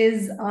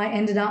 is I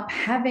ended up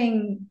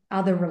having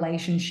other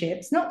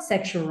relationships, not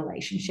sexual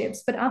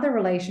relationships, but other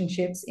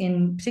relationships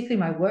in particularly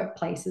my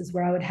workplaces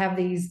where I would have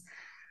these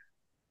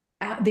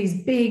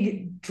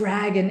big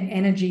dragon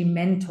energy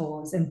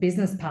mentors and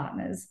business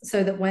partners,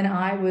 so that when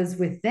I was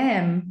with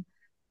them,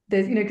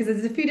 because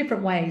there's a few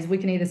different ways we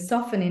can either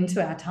soften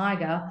into our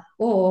tiger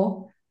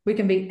or we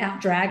can be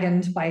out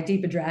dragoned by a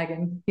deeper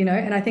dragon,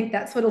 and I think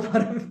that's what a lot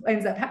of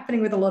ends up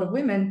happening with a lot of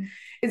women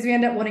is we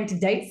end up wanting to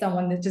date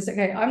someone that's just,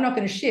 okay, I'm not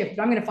going to shift,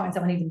 I'm going to find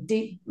someone even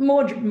deep,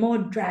 more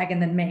dragon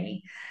than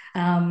me.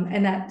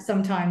 And that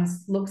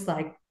sometimes looks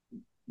like,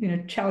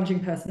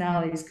 challenging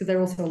personalities because they're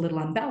also a little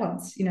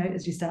unbalanced,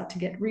 as you start to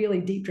get really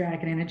deep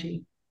dragon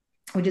energy,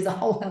 which is a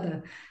whole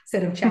other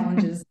set of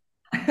challenges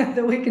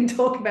that we can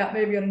talk about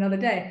maybe on another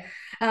day.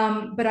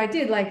 But I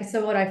did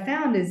so what I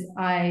found is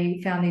I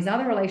found these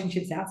other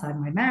relationships outside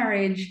my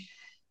marriage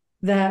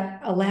that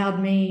allowed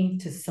me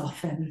to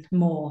soften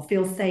more,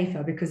 feel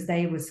safer because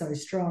they were so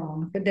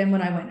strong. But then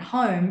when I went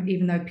home,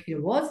 even though Peter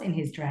was in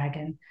his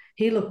dragon,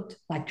 he looked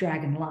like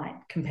dragon light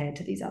compared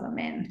to these other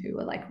men who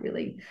were like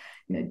really,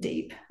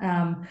 deep.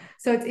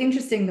 So it's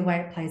interesting the way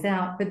it plays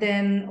out. But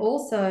then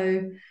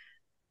also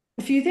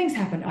a few things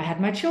happened. I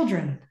had my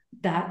children.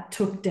 That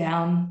took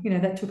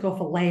off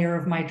a layer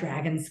of my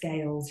dragon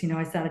scales.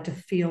 I started to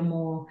feel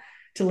more,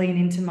 to lean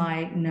into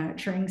my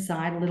nurturing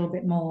side a little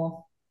bit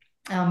more.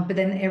 But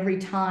then every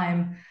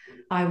time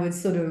I would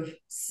sort of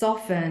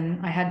soften,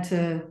 I had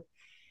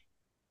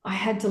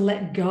to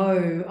let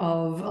go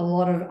of a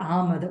lot of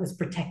armor that was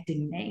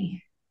protecting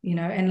me,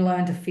 and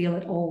learn to feel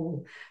it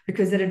all,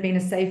 because it had been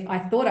I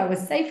thought I was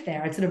safe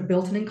there. I'd sort of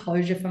built an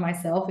enclosure for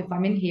myself. If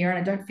I'm in here and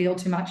I don't feel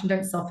too much and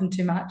don't soften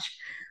too much,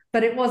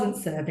 but it wasn't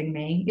serving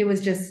me. It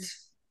was just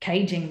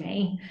caging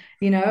me,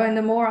 and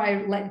the more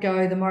I let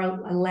go, the more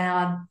I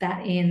allowed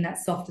that in, that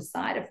softer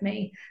side of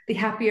me, the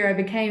happier I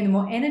became, the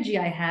more energy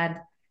I had.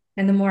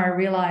 And the more I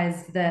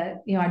realized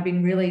that, I'd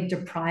been really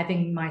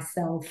depriving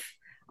myself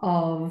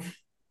of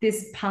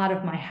this part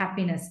of my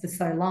happiness for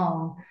so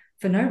long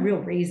for no real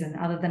reason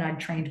other than I'd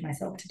trained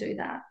myself to do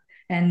that.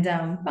 And,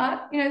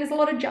 but, there's a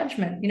lot of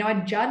judgment. I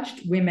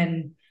judged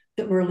women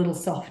that were a little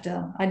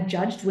softer. I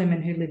judged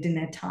women who lived in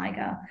their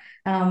tiger.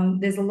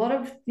 There's a lot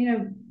of,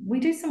 we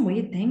do some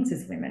weird things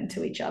as women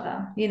to each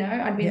other.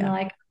 I'd been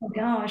like, oh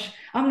gosh,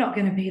 I'm not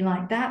going to be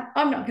like that.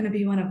 I'm not going to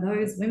be one of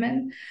those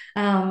women.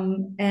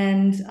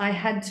 And I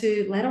had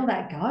to let all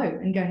that go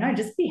and go, no,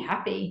 just be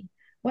happy.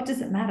 What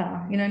does it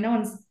matter?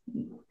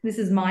 This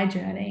is my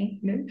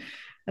journey.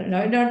 I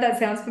don't know if that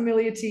sounds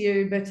familiar to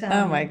you, but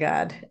oh my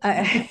God.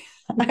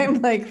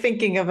 I'm like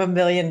thinking of a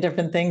million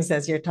different things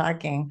as you're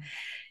talking.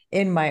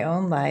 In my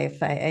own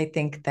life, I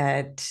think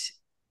that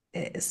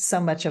so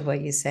much of what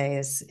you say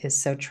is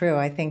so true.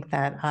 I think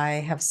that I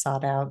have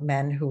sought out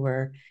men who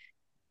were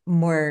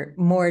more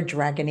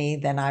dragony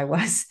than I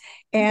was,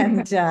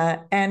 and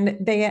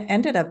they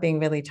ended up being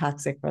really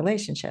toxic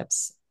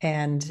relationships.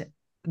 And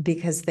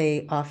because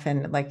they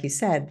often, like you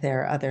said,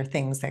 there are other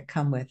things that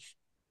come with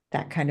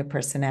that kind of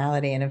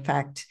personality. And in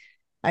fact,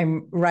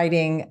 I'm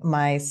writing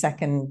my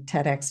second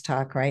TEDx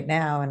talk right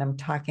now, and I'm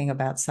talking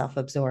about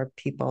self-absorbed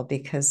people,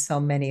 because so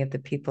many of the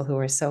people who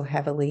are so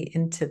heavily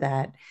into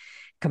that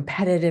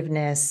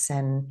competitiveness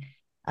and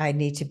I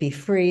need to be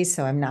free,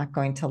 so I'm not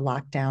going to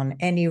lock down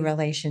any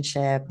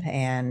relationship,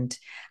 and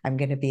I'm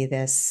going to be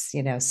this,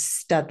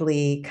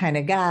 studly kind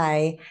of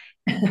guy.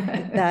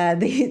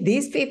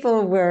 These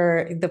people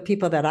the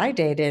people that I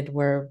dated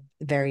were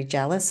very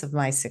jealous of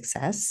my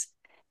success.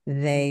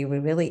 They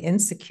were really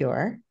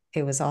insecure.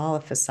 It was all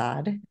a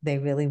facade. They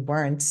really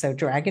weren't so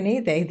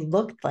dragony. They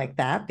looked like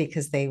that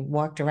because they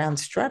walked around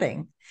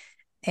strutting.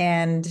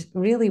 And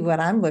really what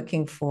I'm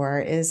looking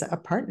for is a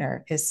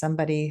partner, is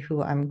somebody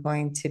who I'm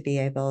going to be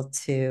able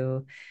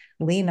to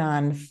lean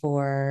on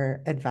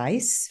for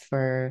advice,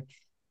 for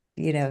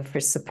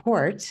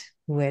support,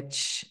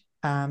 which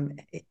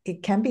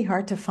it can be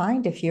hard to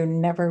find if you're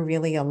never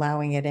really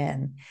allowing it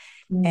in.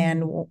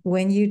 And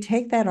when you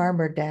take that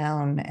armor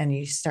down and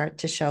you start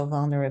to show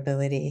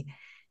vulnerability,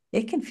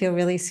 it can feel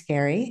really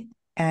scary.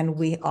 And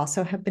we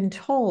also have been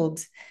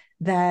told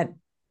that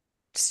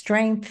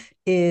strength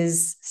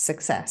is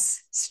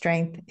success.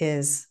 Strength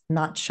is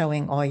not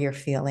showing all your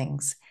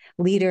feelings.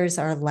 Leaders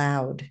are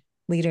loud.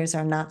 Leaders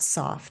are not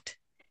soft.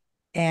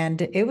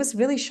 And it was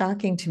really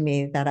shocking to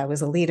me that I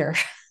was a leader.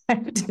 I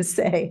have to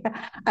say,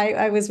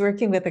 I was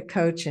working with a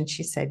coach and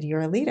she said,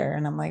 "You're a leader."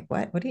 And I'm like,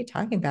 what are you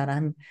talking about?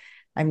 I'm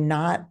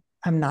not,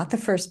 I'm not the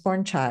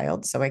firstborn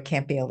child, so I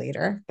can't be a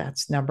leader.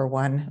 That's number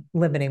one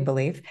limiting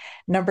belief.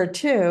 Number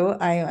two,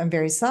 I'm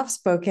very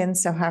soft-spoken,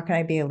 so how can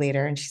I be a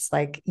leader? And she's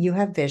like, "You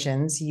have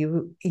visions.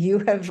 You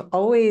have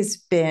always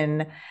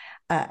been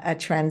a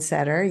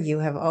trendsetter. You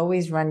have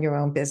always run your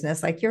own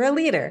business. Like you're a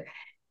leader."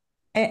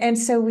 And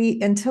so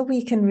until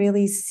we can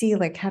really see,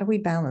 like, how do we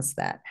balance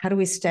that? How do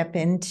we step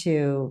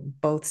into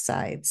both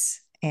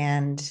sides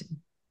and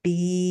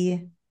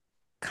be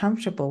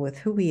comfortable with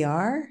who we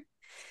are?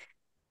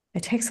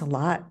 It takes a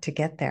lot to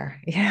get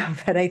there. Yeah.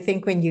 But I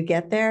think when you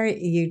get there,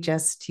 you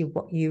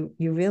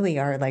really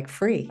are like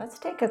free. Let's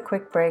take a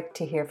quick break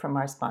to hear from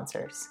our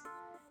sponsors.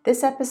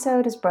 This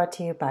episode is brought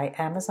to you by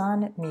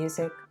Amazon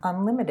Music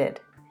Unlimited.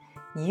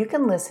 You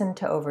can listen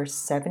to over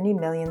 70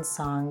 million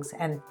songs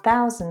and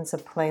thousands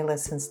of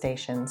playlists and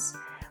stations.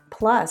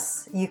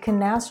 Plus, you can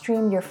now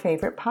stream your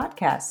favorite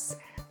podcasts,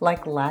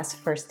 like Last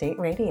First Date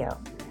Radio.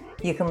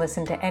 You can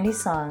listen to any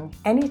song,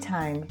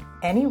 anytime,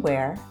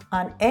 anywhere,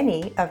 on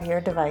any of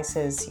your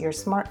devices, your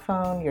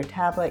smartphone, your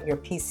tablet, your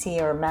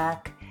PC or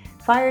Mac,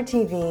 Fire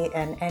TV,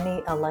 and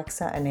any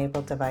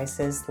Alexa-enabled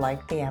devices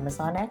like the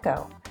Amazon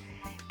Echo.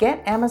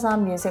 Get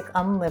Amazon Music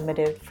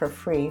Unlimited for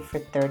free for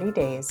 30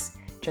 days.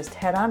 Just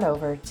head on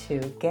over to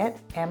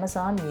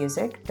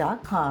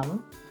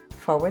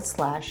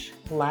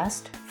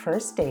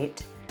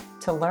getamazonmusic.com/lastfirstdate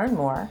to learn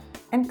more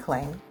and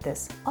claim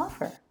this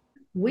offer.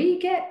 We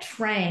get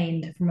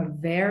trained from a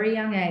very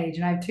young age,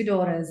 and I have two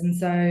daughters, and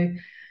so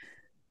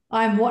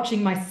I'm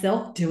watching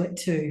myself do it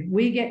too.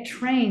 We get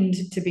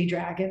trained to be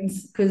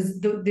dragons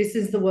because this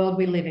is the world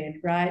we live in,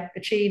 right?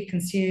 Achieve,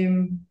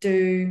 consume,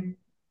 do,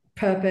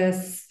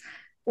 purpose,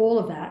 all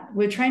of that.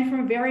 We're trained from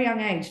a very young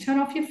age. Turn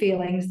off your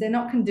feelings. They're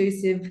not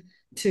conducive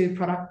to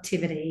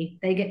productivity.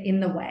 They get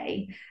in the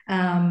way.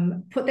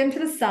 Put them to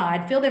the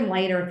side. Feel them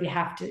later if you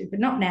have to,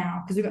 but not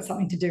now because we've got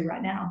something to do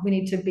right now. We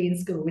need to be in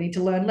school. We need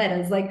to learn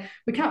letters. Like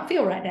we can't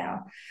feel right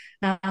now.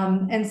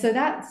 And so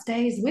that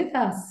stays with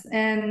us.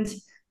 And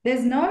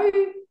there's no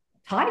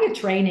tiger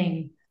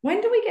training. When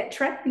do we get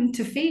trained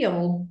to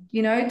feel,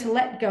 to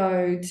let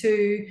go,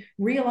 to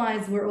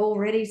realize we're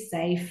already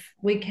safe?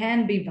 We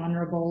can be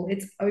vulnerable.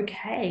 It's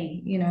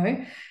okay,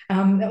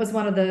 That was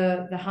one of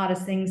the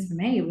hardest things for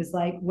me. It was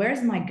like,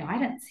 where's my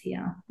guidance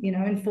here?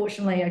 And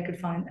fortunately, I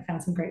found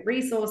some great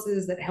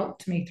resources that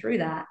helped me through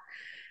that.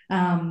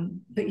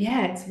 But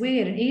yeah, it's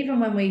weird. And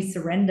even when we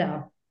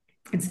surrender,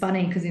 it's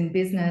funny because in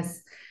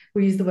business,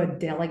 we use the word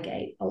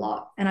delegate a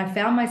lot. And I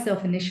found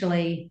myself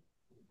initially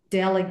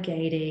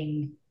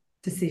delegating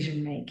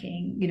decision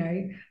making,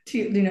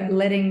 to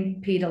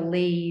letting Peter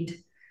lead,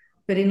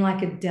 but in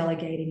like a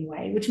delegating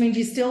way, which means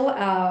you still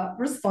are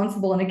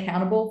responsible and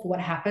accountable for what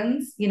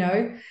happens,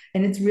 and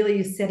it's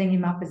really setting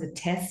him up as a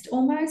test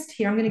almost.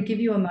 Here, I'm going to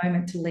give you a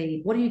moment to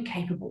lead. What are you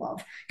capable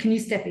of? Can you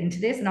step into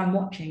this? And I'm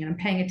watching and I'm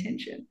paying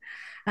attention.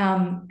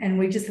 And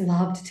we just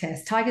love to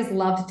test. Tigers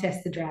love to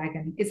test the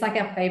dragon. It's like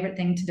our favorite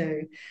thing to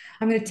do.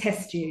 I'm going to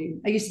test you.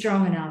 Are you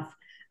strong enough?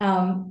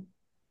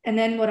 And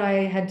then what I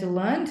had to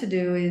learn to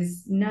do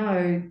is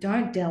no,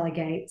 don't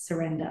delegate,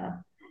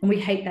 surrender. And we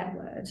hate that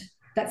word.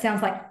 That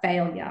sounds like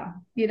failure.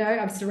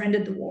 I've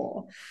surrendered the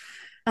war.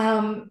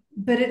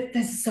 But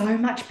there's so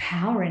much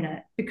power in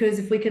it because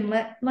if we can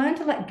learn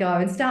to let go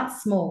and start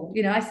small,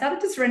 I started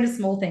to surrender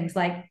small things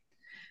like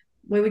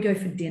where we go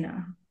for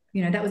dinner.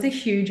 That was a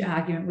huge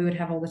argument we would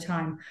have all the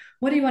time.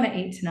 What do you want to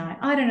eat tonight?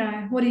 I don't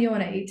know. What do you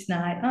want to eat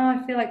tonight? Oh,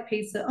 I feel like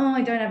pizza. Oh,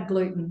 I don't have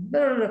gluten.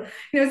 Blah, blah, blah.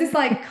 It's this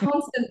like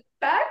constant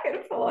back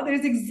and forth. It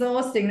was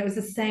exhausting. It was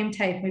the same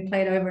tape. We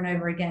played over and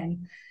over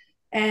again.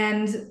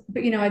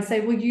 But I'd say,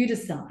 well, you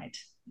decide.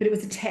 But it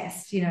was a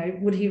test,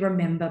 would he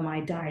remember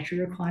my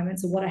dietary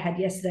requirements or what I had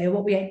yesterday or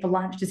what we ate for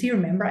lunch? Does he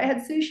remember I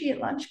had sushi at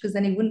lunch? Because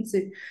then he wouldn't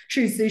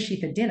choose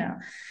sushi for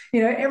dinner.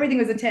 Everything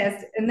was a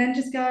test. And then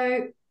just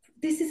go,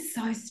 this is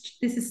so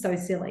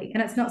silly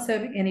and it's not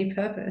serving any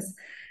purpose.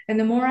 And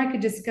the more I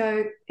could just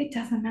go, it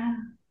doesn't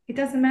matter. It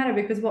doesn't matter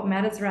because what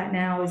matters right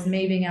now is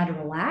me being able to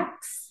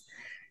relax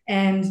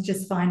and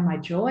just find my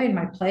joy and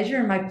my pleasure.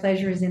 And my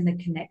pleasure is in the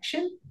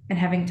connection and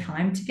having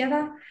time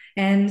together.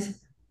 And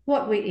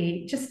what we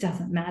eat just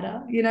doesn't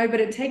matter, but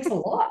it takes a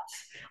lot.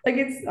 Like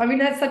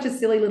that's such a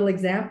silly little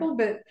example,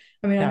 but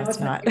I mean, No, I know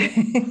it's not.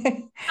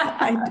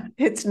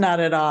 It's not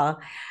at all.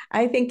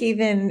 I think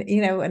even,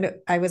 when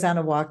I was on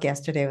a walk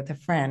yesterday with a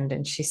friend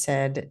and she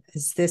said,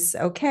 "Is this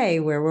okay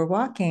where we're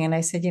walking?" And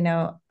I said,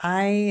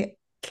 I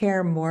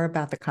care more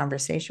about the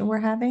conversation we're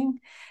having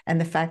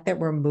and the fact that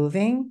we're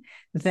moving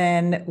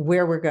than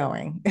where we're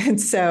going. And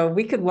so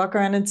we could walk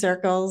around in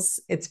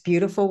circles. It's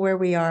beautiful where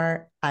we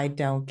are. I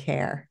don't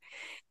care.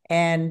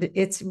 And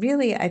it's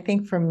really, I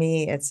think for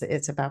me,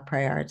 it's about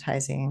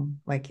prioritizing,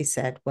 like you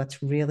said,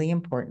 what's really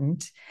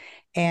important.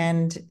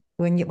 And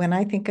when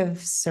I think of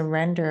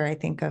surrender, I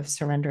think of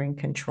surrendering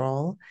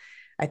control.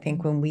 I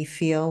think when we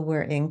feel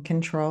we're in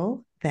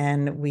control,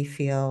 then we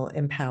feel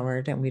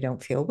empowered and we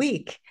don't feel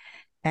weak.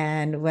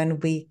 And when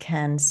we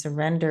can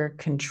surrender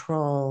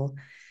control,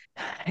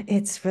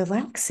 it's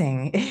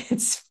relaxing,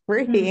 it's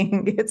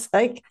freeing. It's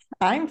like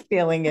I'm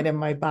feeling it in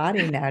my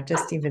body now,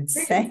 just even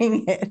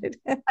saying it.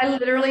 I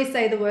literally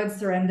say the word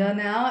surrender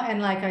now,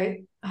 and like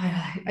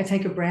I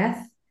take a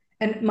breath,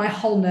 and my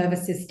whole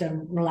nervous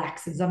system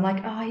relaxes. I'm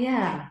like, oh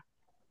yeah,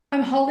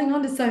 I'm holding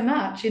on to so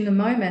much in the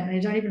moment, and I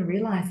don't even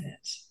realize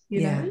it.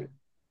 You Yeah. know?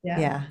 Yeah.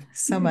 Yeah,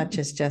 so much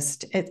is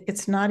just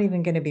it's not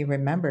even going to be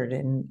remembered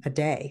in a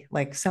day.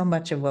 Like so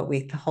much of what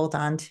we hold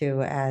on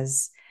to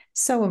as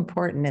so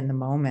important in the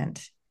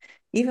moment.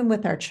 Even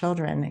with our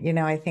children,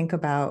 I think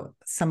about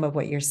some of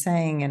what you're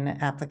saying in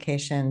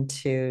application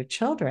to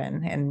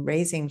children, and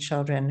raising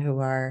children who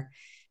are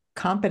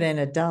competent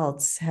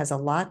adults has a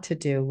lot to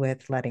do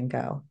with letting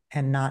go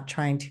and not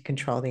trying to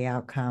control the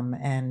outcome.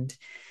 And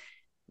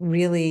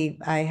really,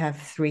 I have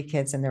 3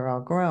 kids and they're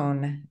all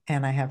grown,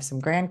 and I have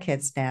some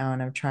grandkids now,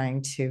 and I'm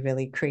trying to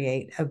really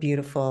create a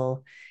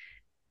beautiful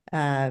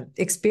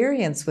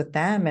experience with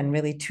them and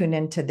really tune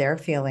into their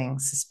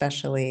feelings,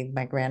 especially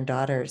my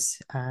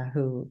granddaughters,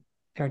 who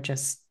are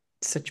just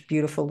such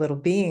beautiful little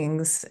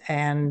beings,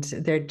 and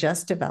they're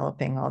just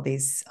developing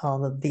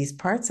all of these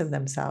parts of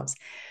themselves.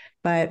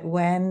 But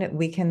when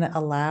we can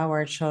allow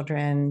our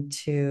children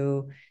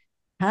to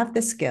have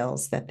the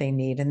skills that they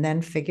need and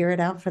then figure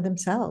it out for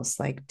themselves,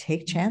 like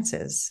take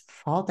chances,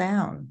 fall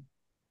down,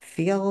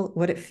 feel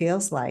what it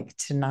feels like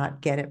to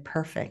not get it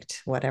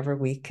perfect, whatever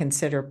we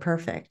consider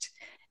perfect,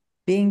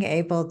 being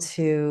able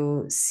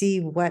to see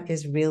what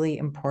is really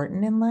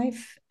important in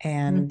life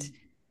and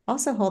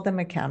also hold them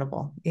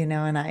accountable,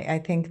 and I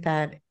think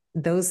that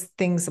those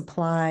things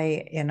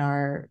apply in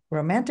our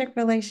romantic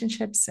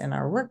relationships, in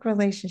our work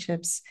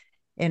relationships,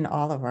 in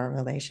all of our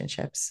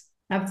relationships.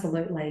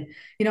 Absolutely.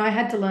 I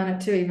had to learn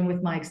it too, even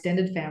with my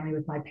extended family,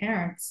 with my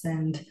parents,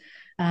 and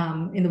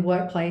in the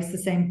workplace, the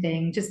same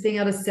thing. Just being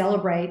able to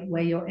celebrate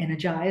where you're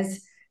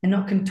energized and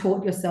not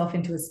contort yourself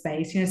into a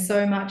space.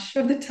 So much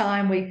of the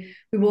time we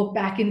walk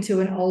back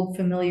into an old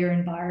familiar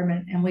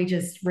environment and we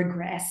just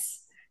regress.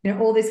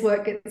 All this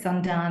work gets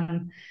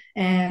undone,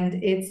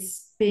 and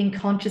it's being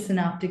conscious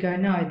enough to go,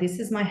 no, this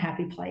is my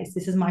happy place.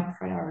 This is my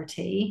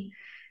priority,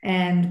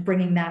 and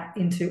bringing that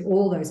into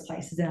all those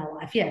places in our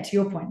life. Yeah, to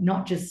your point,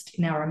 not just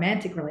in our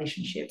romantic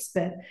relationships,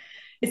 but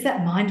it's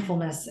that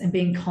mindfulness and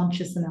being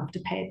conscious enough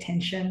to pay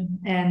attention.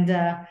 And,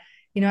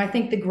 I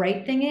think the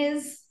great thing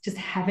is just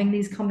having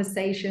these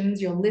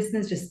conversations, your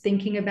listeners just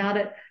thinking about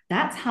it,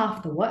 that's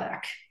half the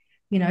work.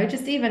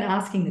 Just even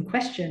asking the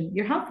question,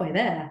 you're halfway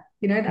there.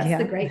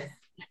 That's the great.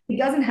 It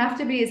doesn't have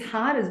to be as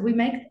hard as we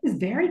make things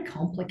very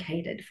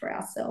complicated for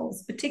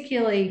ourselves,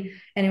 particularly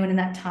anyone in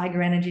that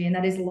tiger energy. And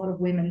that is a lot of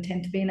women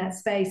tend to be in that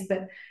space,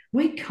 but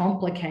we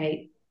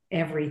complicate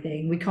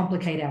everything. We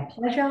complicate our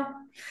pleasure.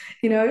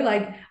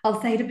 Like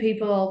I'll say to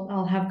people,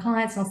 I'll have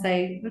clients and I'll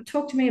say,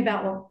 talk to me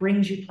about what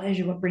brings you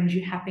pleasure, what brings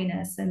you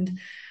happiness. And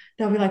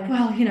they'll be like,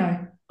 well,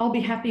 I'll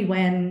be happy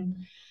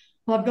when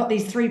well, I've got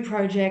these 3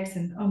 projects,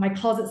 and my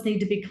closets need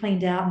to be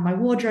cleaned out, and my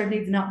wardrobe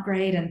needs an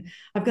upgrade, and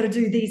I've got to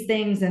do these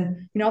things.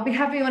 And, I'll be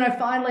happy when I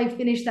finally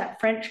finish that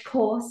French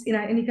course,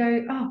 and you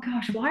go, oh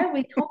gosh, why are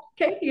we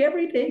complicating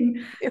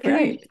everything? Can you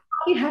Right.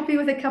 be happy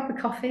with a cup of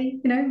coffee,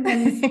 and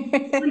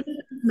the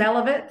smell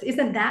of it?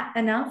 Isn't that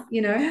enough?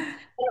 It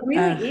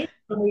really is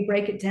when we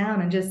break it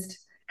down and just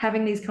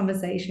having these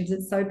conversations.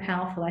 It's so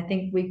powerful. I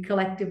think we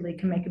collectively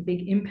can make a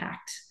big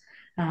impact,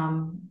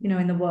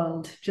 in the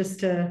world,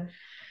 just to,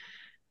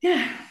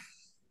 yeah.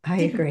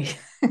 I agree.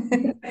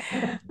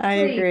 I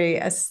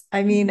agree.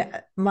 I mean,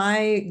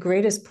 my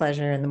greatest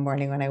pleasure in the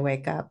morning when I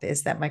wake up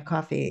is that my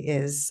coffee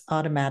is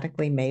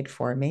automatically made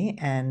for me,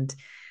 and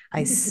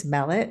I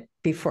smell it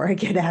before I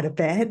get out of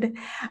bed.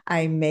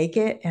 I make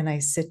it and I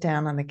sit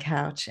down on the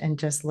couch and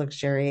just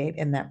luxuriate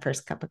in that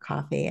first cup of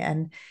coffee.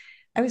 And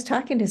I was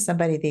talking to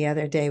somebody the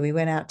other day. We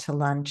went out to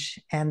lunch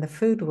and the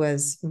food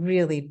was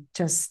really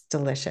just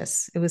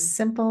delicious. It was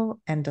simple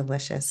and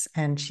delicious.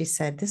 And she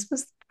said, this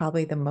was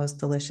probably the most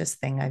delicious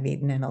thing I've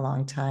eaten in a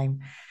long time.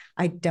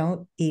 I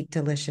don't eat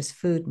delicious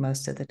food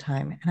most of the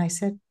time. And I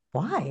said,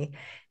 why?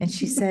 And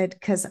she said,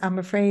 because I'm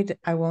afraid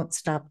I won't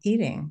stop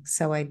eating.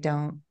 So I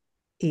don't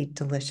eat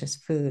delicious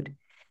food.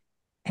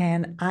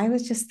 And I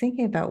was just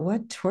thinking about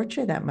what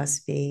torture that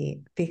must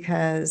be,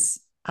 because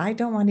I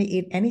don't want to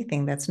eat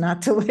anything that's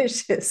not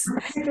delicious.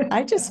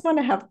 I just want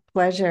to have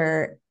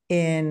pleasure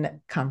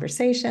in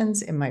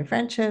conversations, in my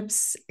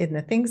friendships, in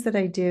the things that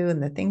I do,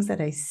 and the things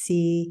that I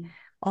see,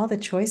 all the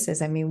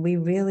choices. I mean, we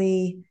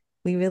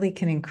really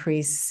can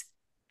increase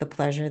the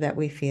pleasure that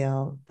we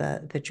feel,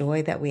 the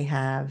joy that we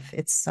have.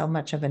 It's so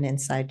much of an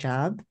inside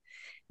job.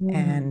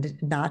 And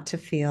not to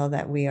feel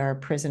that we are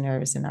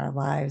prisoners in our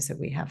lives, that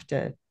we have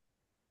to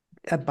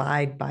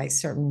abide by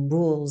certain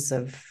rules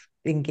of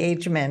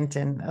engagement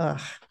and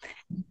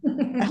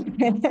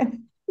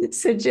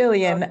So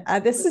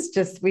Jillian, this is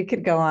just, we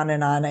could go on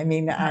and on. I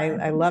mean,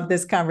 I love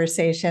this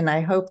conversation.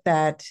 I hope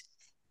that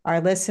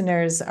our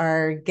listeners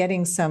are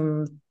getting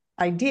some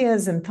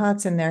ideas and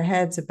thoughts in their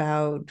heads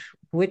about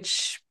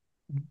which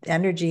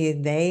energy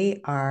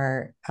they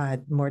are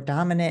more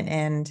dominant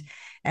in,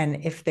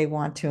 and if they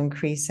want to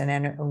increase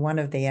one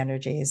of the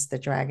energies, the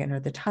dragon or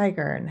the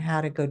tiger, and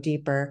how to go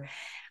deeper.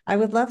 I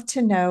would love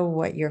to know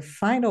what your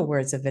final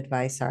words of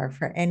advice are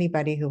for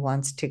anybody who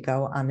wants to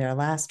go on their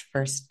last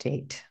first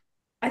date.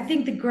 I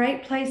think the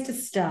great place to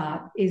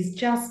start is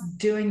just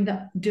doing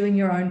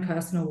your own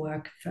personal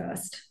work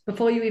first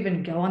before you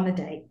even go on the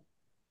date.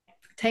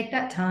 Take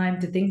that time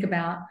to think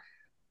about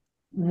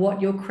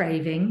what you're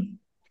craving,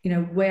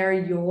 where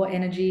your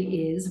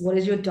energy is, what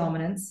is your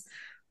dominance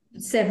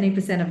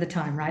 70% of the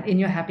time, right? In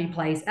your happy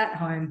place at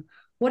home,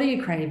 what are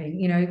you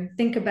craving?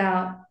 Think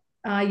about,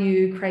 are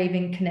you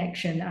craving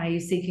connection? Are you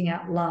seeking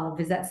out love?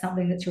 Is that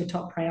something that's your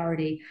top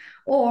priority?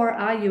 Or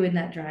are you in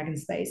that dragon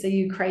space? Are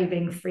you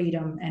craving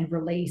freedom and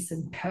release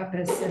and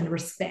purpose and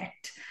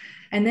respect?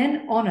 And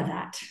then honor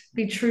that,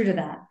 be true to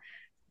that,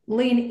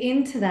 lean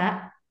into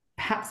that,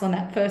 perhaps on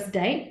that first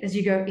date as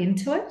you go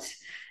into it.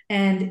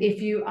 And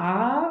if you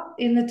are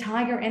in the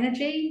tiger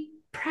energy,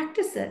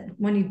 practice it.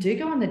 When you do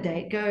go on the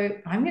date, go,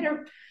 I'm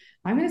going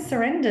to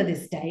surrender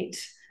this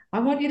date. I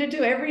want you to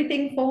do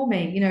everything for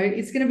me.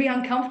 It's going to be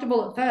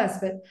uncomfortable at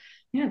first, but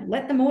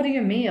let them order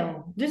your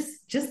meal.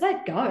 Just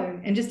let go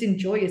and just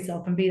enjoy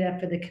yourself and be there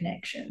for the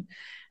connection.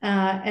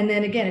 And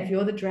then again, if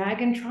you're the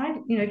dragon, try,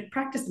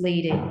 practice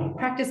leading,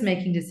 practice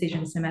making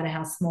decisions, no matter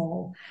how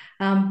small.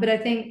 But I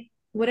think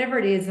whatever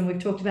it is, and we've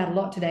talked about a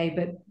lot today,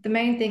 but the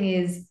main thing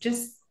is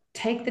just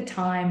take the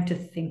time to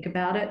think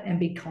about it and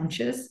be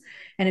conscious.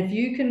 And if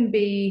you can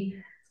be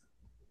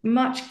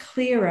much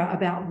clearer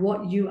about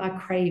what you are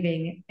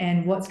craving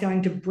and what's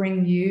going to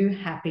bring you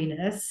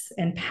happiness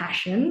and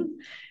passion,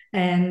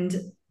 and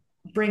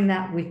bring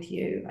that with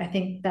you, I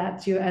think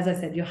that as I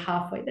said, you're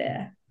halfway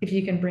there. If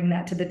you can bring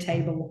that to the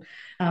table,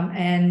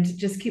 and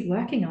just keep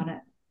working on it.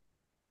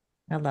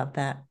 I love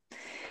that.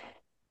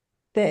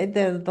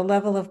 The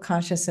level of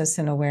consciousness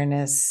and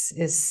awareness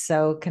is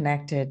so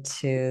connected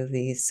to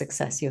the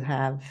success you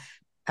have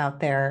out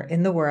there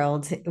in the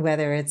world,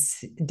 whether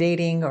it's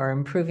dating or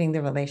improving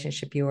the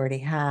relationship you already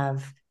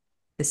have.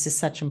 This is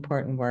such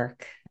important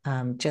work.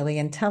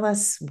 Jillian, tell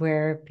us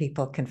where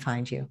people can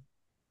find you.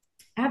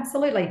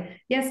 Absolutely.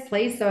 Yes,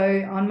 please.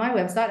 So on my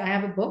website, I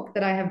have a book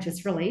that I have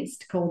just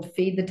released called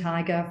Feed the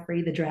Tiger,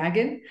 Free the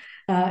Dragon.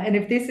 And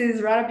if this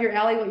is right up your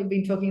alley, what you've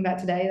been talking about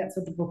today, that's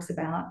what the book's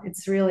about.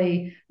 It's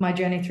really my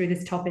journey through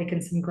this topic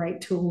and some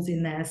great tools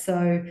in there.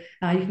 So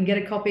you can get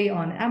a copy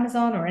on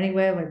Amazon or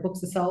anywhere where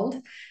books are sold.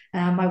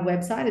 My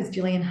website is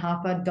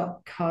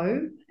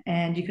jillianharper.co.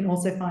 And you can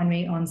also find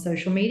me on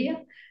social media,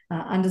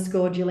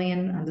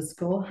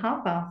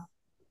 _Jillian_Harper.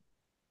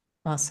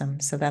 Awesome.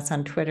 So that's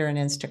on Twitter and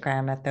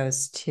Instagram at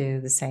those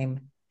two, the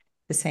same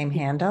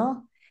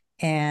handle.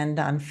 And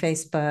on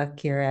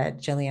Facebook, you're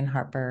at Jillian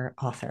Harper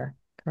Author,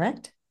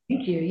 correct?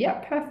 Thank you. Yeah,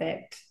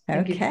 perfect.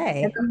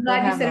 Okay. I'm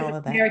glad you said it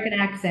with an American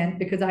accent,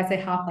 because I say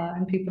Harper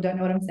and people don't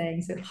know what I'm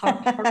saying. So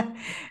Harper.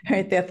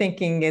 Right. They're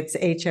thinking it's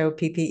Hopper.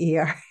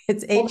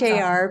 It's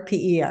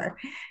Harper.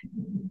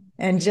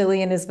 And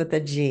Jillian is with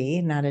a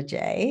G, not a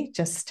J,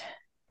 just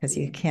because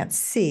you can't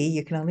see,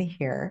 you can only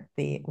hear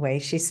the way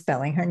she's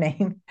spelling her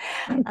name.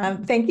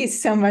 Thank you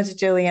so much,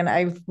 Jillian.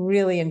 I've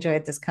really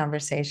enjoyed this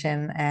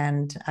conversation,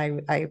 and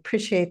I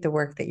appreciate the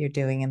work that you're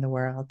doing in the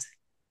world.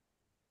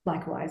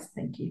 Likewise.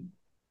 Thank you.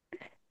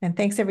 And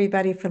thanks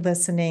everybody for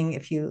listening.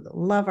 If you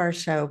love our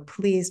show,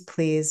 please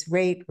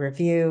rate,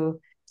 review,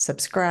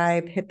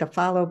 subscribe, hit the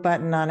follow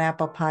button on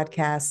Apple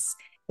Podcasts.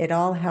 It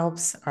all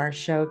helps our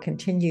show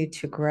continue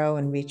to grow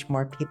and reach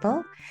more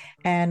people.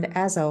 And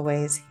as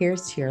always,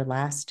 here's to your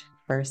last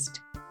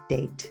first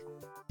date.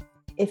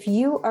 If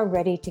you are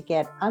ready to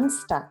get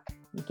unstuck,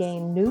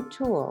 gain new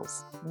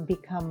tools,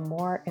 become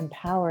more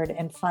empowered,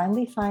 and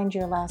finally find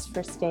your last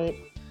first date,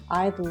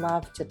 I'd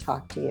love to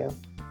talk to you.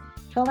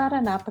 Fill out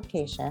an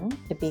application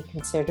to be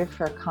considered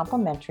for a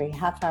complimentary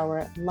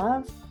half-hour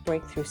love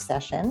breakthrough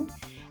session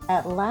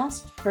at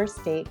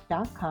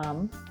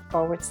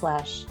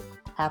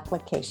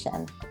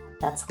lastfirstdate.com/application.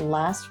 That's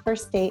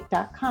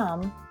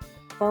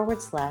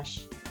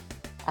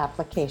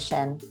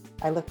lastfirstdate.com/application.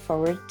 I look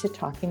forward to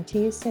talking to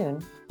you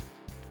soon.